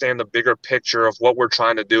to understand the bigger picture of what we're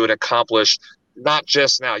trying to do and accomplish. Not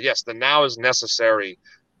just now. Yes, the now is necessary,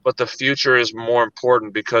 but the future is more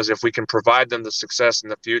important, because if we can provide them the success in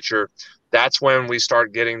the future, that's when we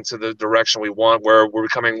start getting to the direction we want, where we're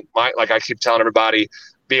becoming, like I keep telling everybody,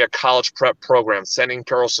 be a college prep program, sending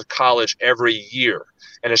girls to college every year.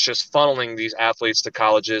 And it's just funneling these athletes to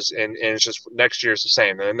colleges, and it's just next year is the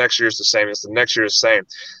same, and the next year is the same, the next year is the same.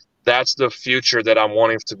 That's the future that I'm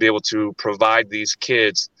wanting to be able to provide these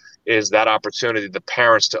kids, is that opportunity, the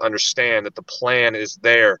parents to understand that the plan is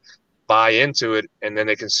there, buy into it, and then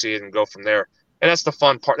they can see it and go from there. And that's the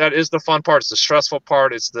fun part. That is the fun part. It's the stressful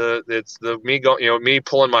part. It's the me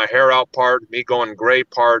pulling my hair out part, me going gray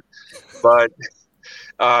part. But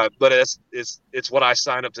it's what I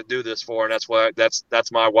signed up to do this for, and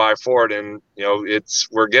that's my why for it. And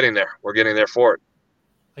we're getting there. We're getting there for it.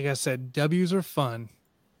 Like I said, W's are fun,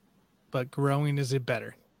 but growing is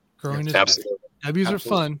better. Growing is absolutely better. W's absolutely.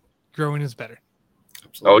 are fun. Growing is better.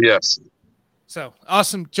 Absolutely. Oh yes. So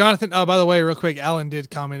awesome, Jonathan. Oh, by the way, real quick, Alan did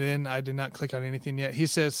comment in. I did not click on anything yet. He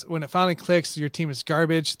says, when it finally clicks, your team is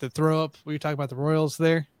garbage. The throw up. We were talking about the Royals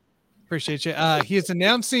there. Appreciate you. He is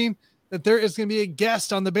announcing that there is going to be a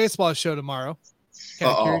guest on the baseball show tomorrow.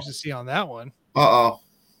 Kind of curious to see on that one. I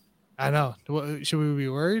know. Should we be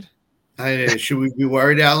worried? Should we be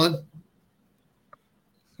worried, Alan?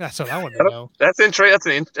 That's what I want to know. That's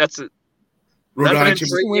intriguing. That's a Rodon,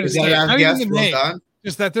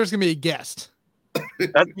 just that there's going to be a guest.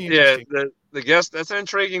 The guest. That's an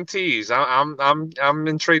intriguing tease. I'm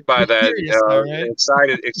intrigued by that. Curious,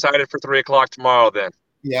 right? Excited for 3:00 tomorrow. Then.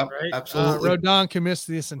 Yeah, right? Absolutely. Rodon commits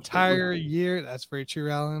this entire year. That's very true,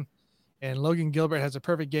 Alan. And Logan Gilbert has a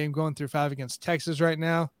perfect game going through 5 against Texas right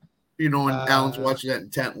now. And Alan's watching that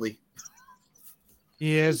intently.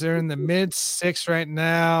 He is. They're in the mid-6 right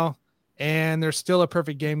now, and there's still a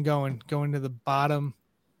perfect game going to the bottom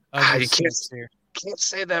of the six here. Can't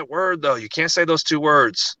say that word, though. You can't say those 2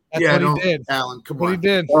 words. That's what he did. Alan, come on. What he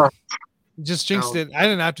did. He just jinxed it. I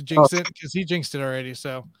didn't have to jinx it because he jinxed it already.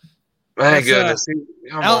 So My goodness.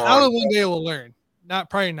 Alan one day will learn.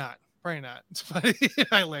 Probably not. It's funny.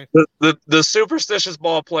 I learned. The superstitious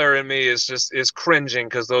ball player in me is cringing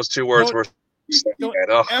because those two words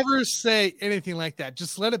don't ever say anything like that.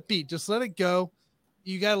 Just let it be. Just let it go.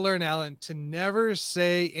 You got to learn, Alan, to never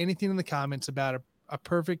say anything in the comments about a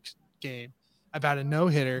perfect game, about a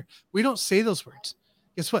no-hitter. We don't say those words.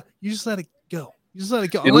 Guess what? You just let it go.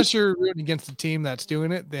 Unless you're rooting against the team that's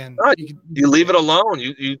doing it, then you leave it alone.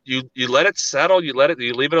 You let it settle. You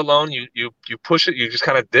leave it alone. You push it. You just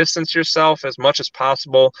kind of distance yourself as much as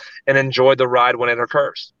possible and enjoy the ride when it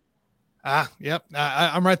occurs. Yep.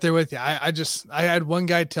 I'm right there with you. I had one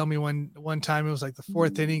guy tell me one time, it was like the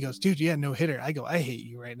fourth inning. He goes, dude, you had no hitter. I go, I hate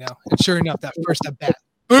you right now. And sure enough, that first at bat,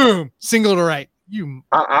 boom, single to right.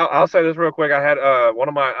 I'll say this real quick. I had one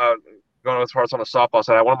of my going as far as on the softball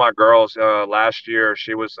side. One of my girls last year,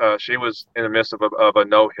 she was in the midst of a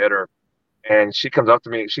no hitter, and she comes up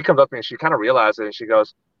to me. She kind of realized it, and she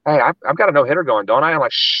goes, "Hey, I've got a no hitter going, don't I?" I'm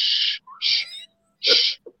like, "Shh, shh,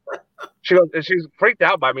 shh." She goes, and she's freaked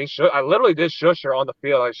out by me. I literally did shush her on the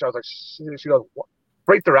field. I was like, she goes, what?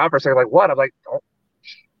 Freaked her out for a second. Like, what? I'm like, oh,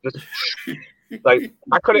 just like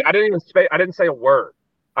I didn't say a word.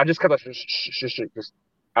 I just kind of shh.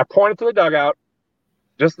 I pointed to the dugout.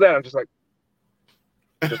 Just then, I'm just like,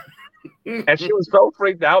 and she was so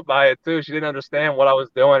freaked out by it too. She didn't understand what I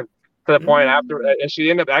was doing to the point after, and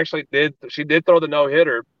she ended up she did throw the no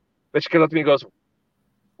hitter, but she comes up to me and goes,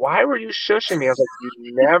 "Why were you shushing me?" I was like,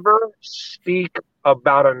 "You never speak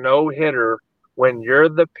about a no hitter when you're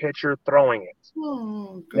the pitcher throwing it.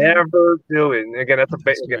 Oh, never do it." And again, it's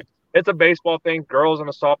a baseball thing. Girls on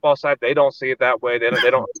the softball side, they don't see it that way. They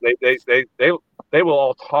will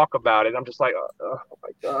all talk about it. I'm just like, oh my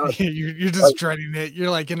god. You're just dreading it. You're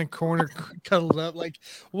like in a corner, cuddled up, like,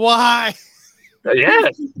 why?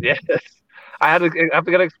 Yes. I have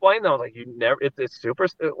to explain though. Like, you never. It's super.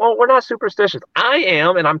 Well, we're not superstitious. I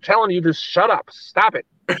am, and I'm telling you to shut up. Stop it.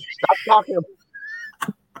 Stop talking.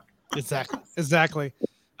 Exactly.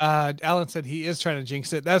 Alan said he is trying to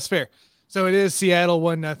jinx it. That's fair. So it is Seattle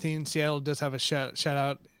 1-0. Seattle does have a shout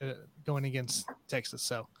out going against Texas.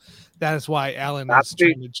 So that is why Alan is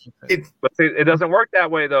trying to jinx it. But it doesn't work that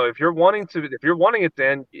way though. If you're wanting it,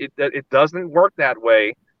 then it doesn't work that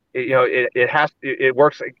way. It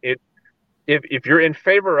works. If you're in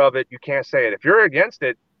favor of it, you can't say it. If you're against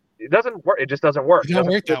it, it doesn't work. It just doesn't work. It doesn't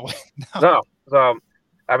work that way. No. So,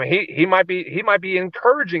 I mean, he might be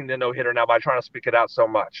encouraging the no hitter now by trying to speak it out so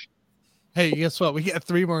much. Hey, guess what? We got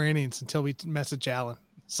 3 more innings until we message Alan.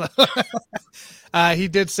 So he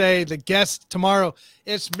did say the guest tomorrow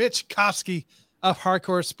is Mitch Kofsky of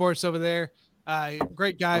Hardcore Sports over there.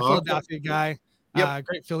 Great guy, Philadelphia guy. Yep.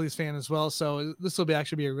 Great Phillies fan as well. So this will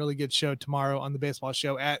actually be a really good show tomorrow on the baseball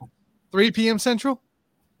show at 3 p.m. Central.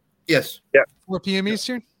 Yes. Yeah. 4 p.m.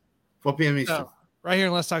 Eastern. 4 p.m. Eastern. So, right here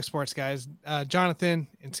in Let's Talk Sports, guys. Jonathan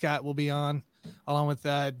and Scott will be on along with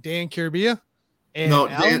Dan Kiribia. No,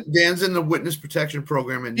 Dan's in the witness protection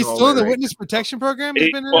program in Norway. He's still in the witness protection program?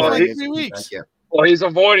 He's been in it for like 3 weeks. Well, he's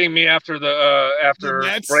avoiding me after the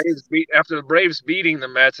Braves beating the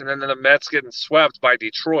Mets, and then the Mets getting swept by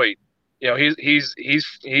Detroit. You know,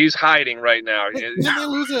 he's hiding right now. Didn't they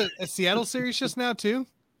lose a Seattle series just now too?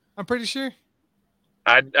 I'm pretty sure.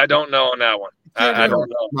 I don't know on that one. I don't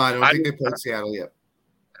know. No, I don't think they played Seattle yet.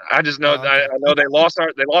 I just know I know they lost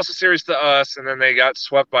the series to us, and then they got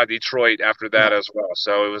swept by Detroit after that as well.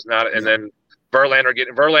 So it was not, and then Verlander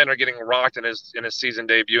getting rocked in his season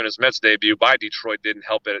debut and his Mets debut by Detroit didn't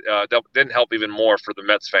help it. Didn't help even more for the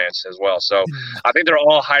Mets fans as well. So I think they're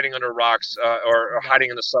all hiding under rocks or hiding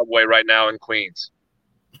in the subway right now in Queens.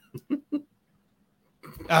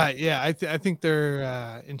 I think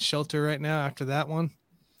they're in shelter right now after that one,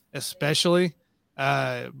 especially.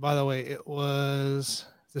 By the way,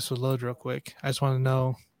 this would load real quick. I just want to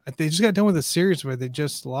know. They just got done with a series where they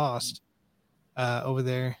just lost over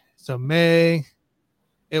there. So May,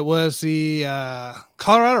 it was the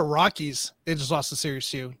Colorado Rockies. They just lost the series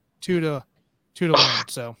too, 2-1.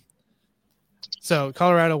 So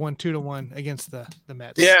Colorado won 2-1 against the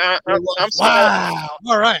Mets. Yeah, I'm wow.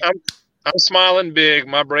 All right. I'm smiling big.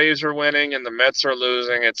 My Braves are winning and the Mets are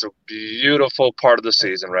losing. It's a beautiful part of the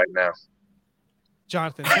season right now.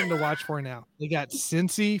 Jonathan, something to watch for now. They got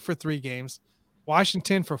Cincy for 3 games,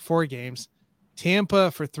 Washington for 4 games,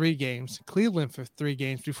 Tampa for 3 games, Cleveland for 3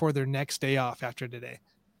 games before their next day off after today.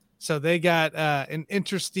 So they got an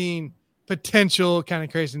interesting potential kind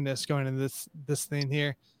of craziness going into this thing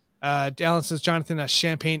here. Alan says, Jonathan,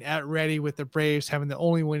 champagne at ready with the Braves having the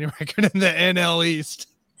only winning record in the NL East.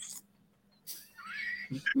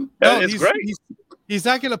 It's great. He's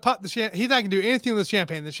not going to pop the champagne. He's not going to do anything with the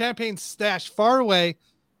champagne. The champagne's stashed far away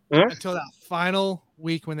until that final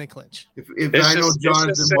week when they clinch. If I know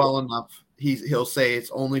Jonathan well enough, he'll say it's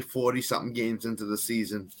only 40-something games into the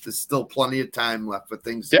season. There's still plenty of time left for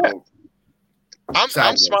things to go.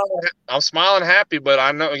 I'm smiling happy, but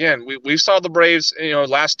I know, again, we saw the Braves,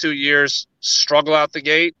 last 2 years struggle out the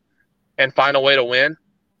gate and find a way to win.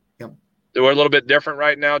 Yep. We're a little bit different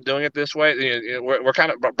right now doing it this way. We're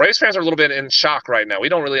kind of – Braves fans are a little bit in shock right now. We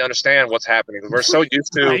don't really understand what's happening. We're so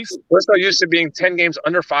used to being 10 games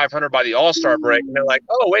under 500 by the All-Star break, and they're like,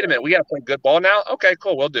 oh, wait a minute, we got to play good ball now? Okay,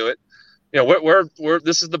 cool, we'll do it. We're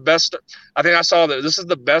this is the best – I think I saw that this is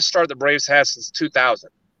the best start the Braves had since 2000.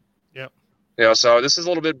 Yep. So this is a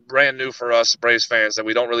little bit brand new for us Braves fans, and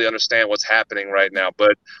we don't really understand what's happening right now.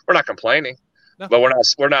 But we're not complaining. No. But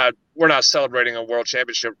we're not celebrating a world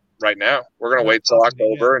championship right now. We're going to wait till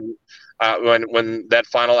October, and when that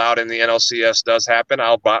final out in the NLCS does happen,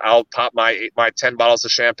 I'll pop my 10 bottles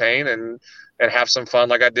of champagne and have some fun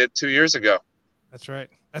like I did 2 years ago. That's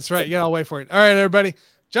right. Yeah, I'll wait for it. All right, everybody.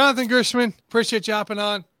 Jonathan Gershman, appreciate you hopping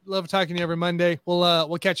on. Love talking to you every Monday.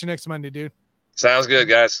 We'll catch you next Monday, dude. Sounds good,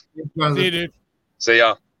 guys. See you, dude. See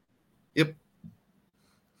y'all. Yep.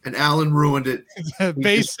 And Alan ruined it.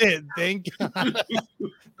 Base hit. Thank God.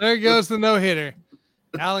 There goes the no-hitter.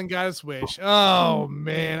 Alan got his wish. Oh,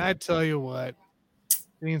 man. I tell you what.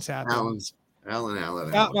 Things happen.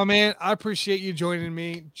 Alan. My man, I appreciate you joining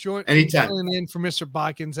me. Anytime. Filling in for Mr.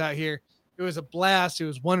 Botkins out here. It was a blast. It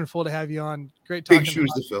was wonderful to have you on. Great talking. Big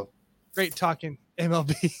shoes to fill. Great talking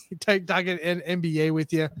MLB, talking NBA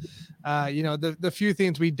with you. The few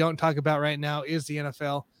things we don't talk about right now is the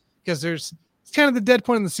NFL, because it's kind of the dead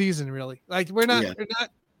point in the season, really. Like we're not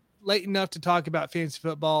late enough to talk about fantasy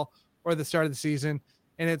football or the start of the season,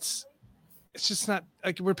 and it's just not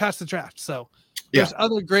like we're past the draft. So there's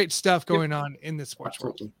other great stuff going on in the sports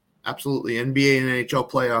world. Absolutely. NBA and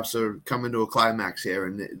NHL playoffs are coming to a climax here,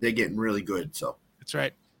 and they're getting really good. So that's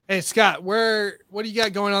right. Hey, Scott, what do you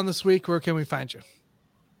got going on this week? Where can we find you?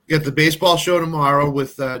 You got the baseball show tomorrow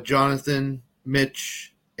with Jonathan,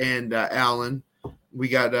 Mitch, and Alan. We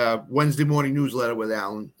got a Wednesday morning newsletter with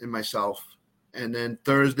Alan and myself. And then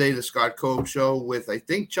Thursday, the Scott Cove show with, I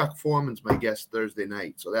think, Chuck Foreman's my guest Thursday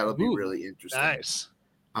night. So that'll be really interesting. Nice.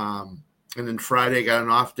 And then Friday, got an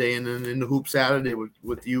off day. And then in the Hoop Saturday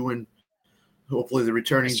with you and hopefully the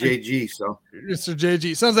returning JG. So Mr.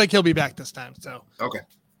 JG. Sounds like he'll be back this time. So Okay.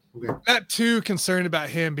 Not too concerned about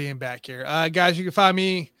him being back here. Guys, you can find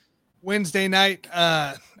me Wednesday night.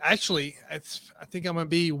 Actually, I think I'm going to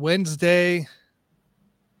be Wednesday,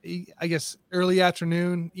 I guess, early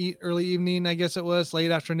afternoon, early evening, I guess it was,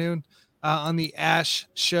 late afternoon, on the Ash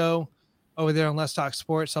show over there on Let's Talk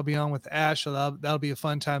Sports. I'll be on with Ash, so that'll be a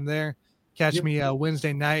fun time there. Catch me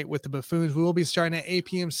Wednesday night with the Buffoons. We will be starting at 8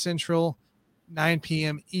 p.m. Central, 9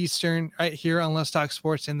 p.m. Eastern, right here on Let's Talk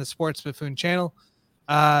Sports in the Sports Buffoon channel.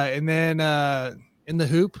 And then in the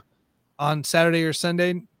Hoop on Saturday or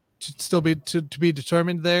Sunday, still be to be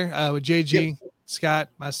determined there with JG, Scott,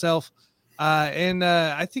 myself. And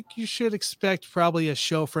I think you should expect probably a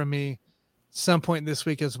show from me some point this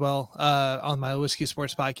week as well on my Whiskey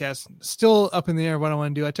Sports podcast. Still up in the air what I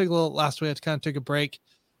want to do. I took a little last week. I kind of took a break.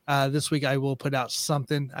 This week I will put out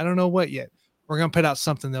something. I don't know what yet. We're going to put out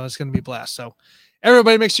something, though. It's going to be a blast. So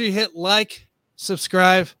everybody make sure you hit like,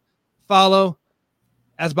 subscribe, follow.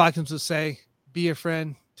 As Botkins would say, be a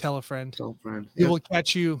friend, tell a friend. We will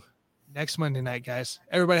catch you next Monday night, guys.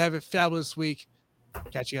 Everybody have a fabulous week.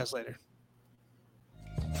 Catch you guys later.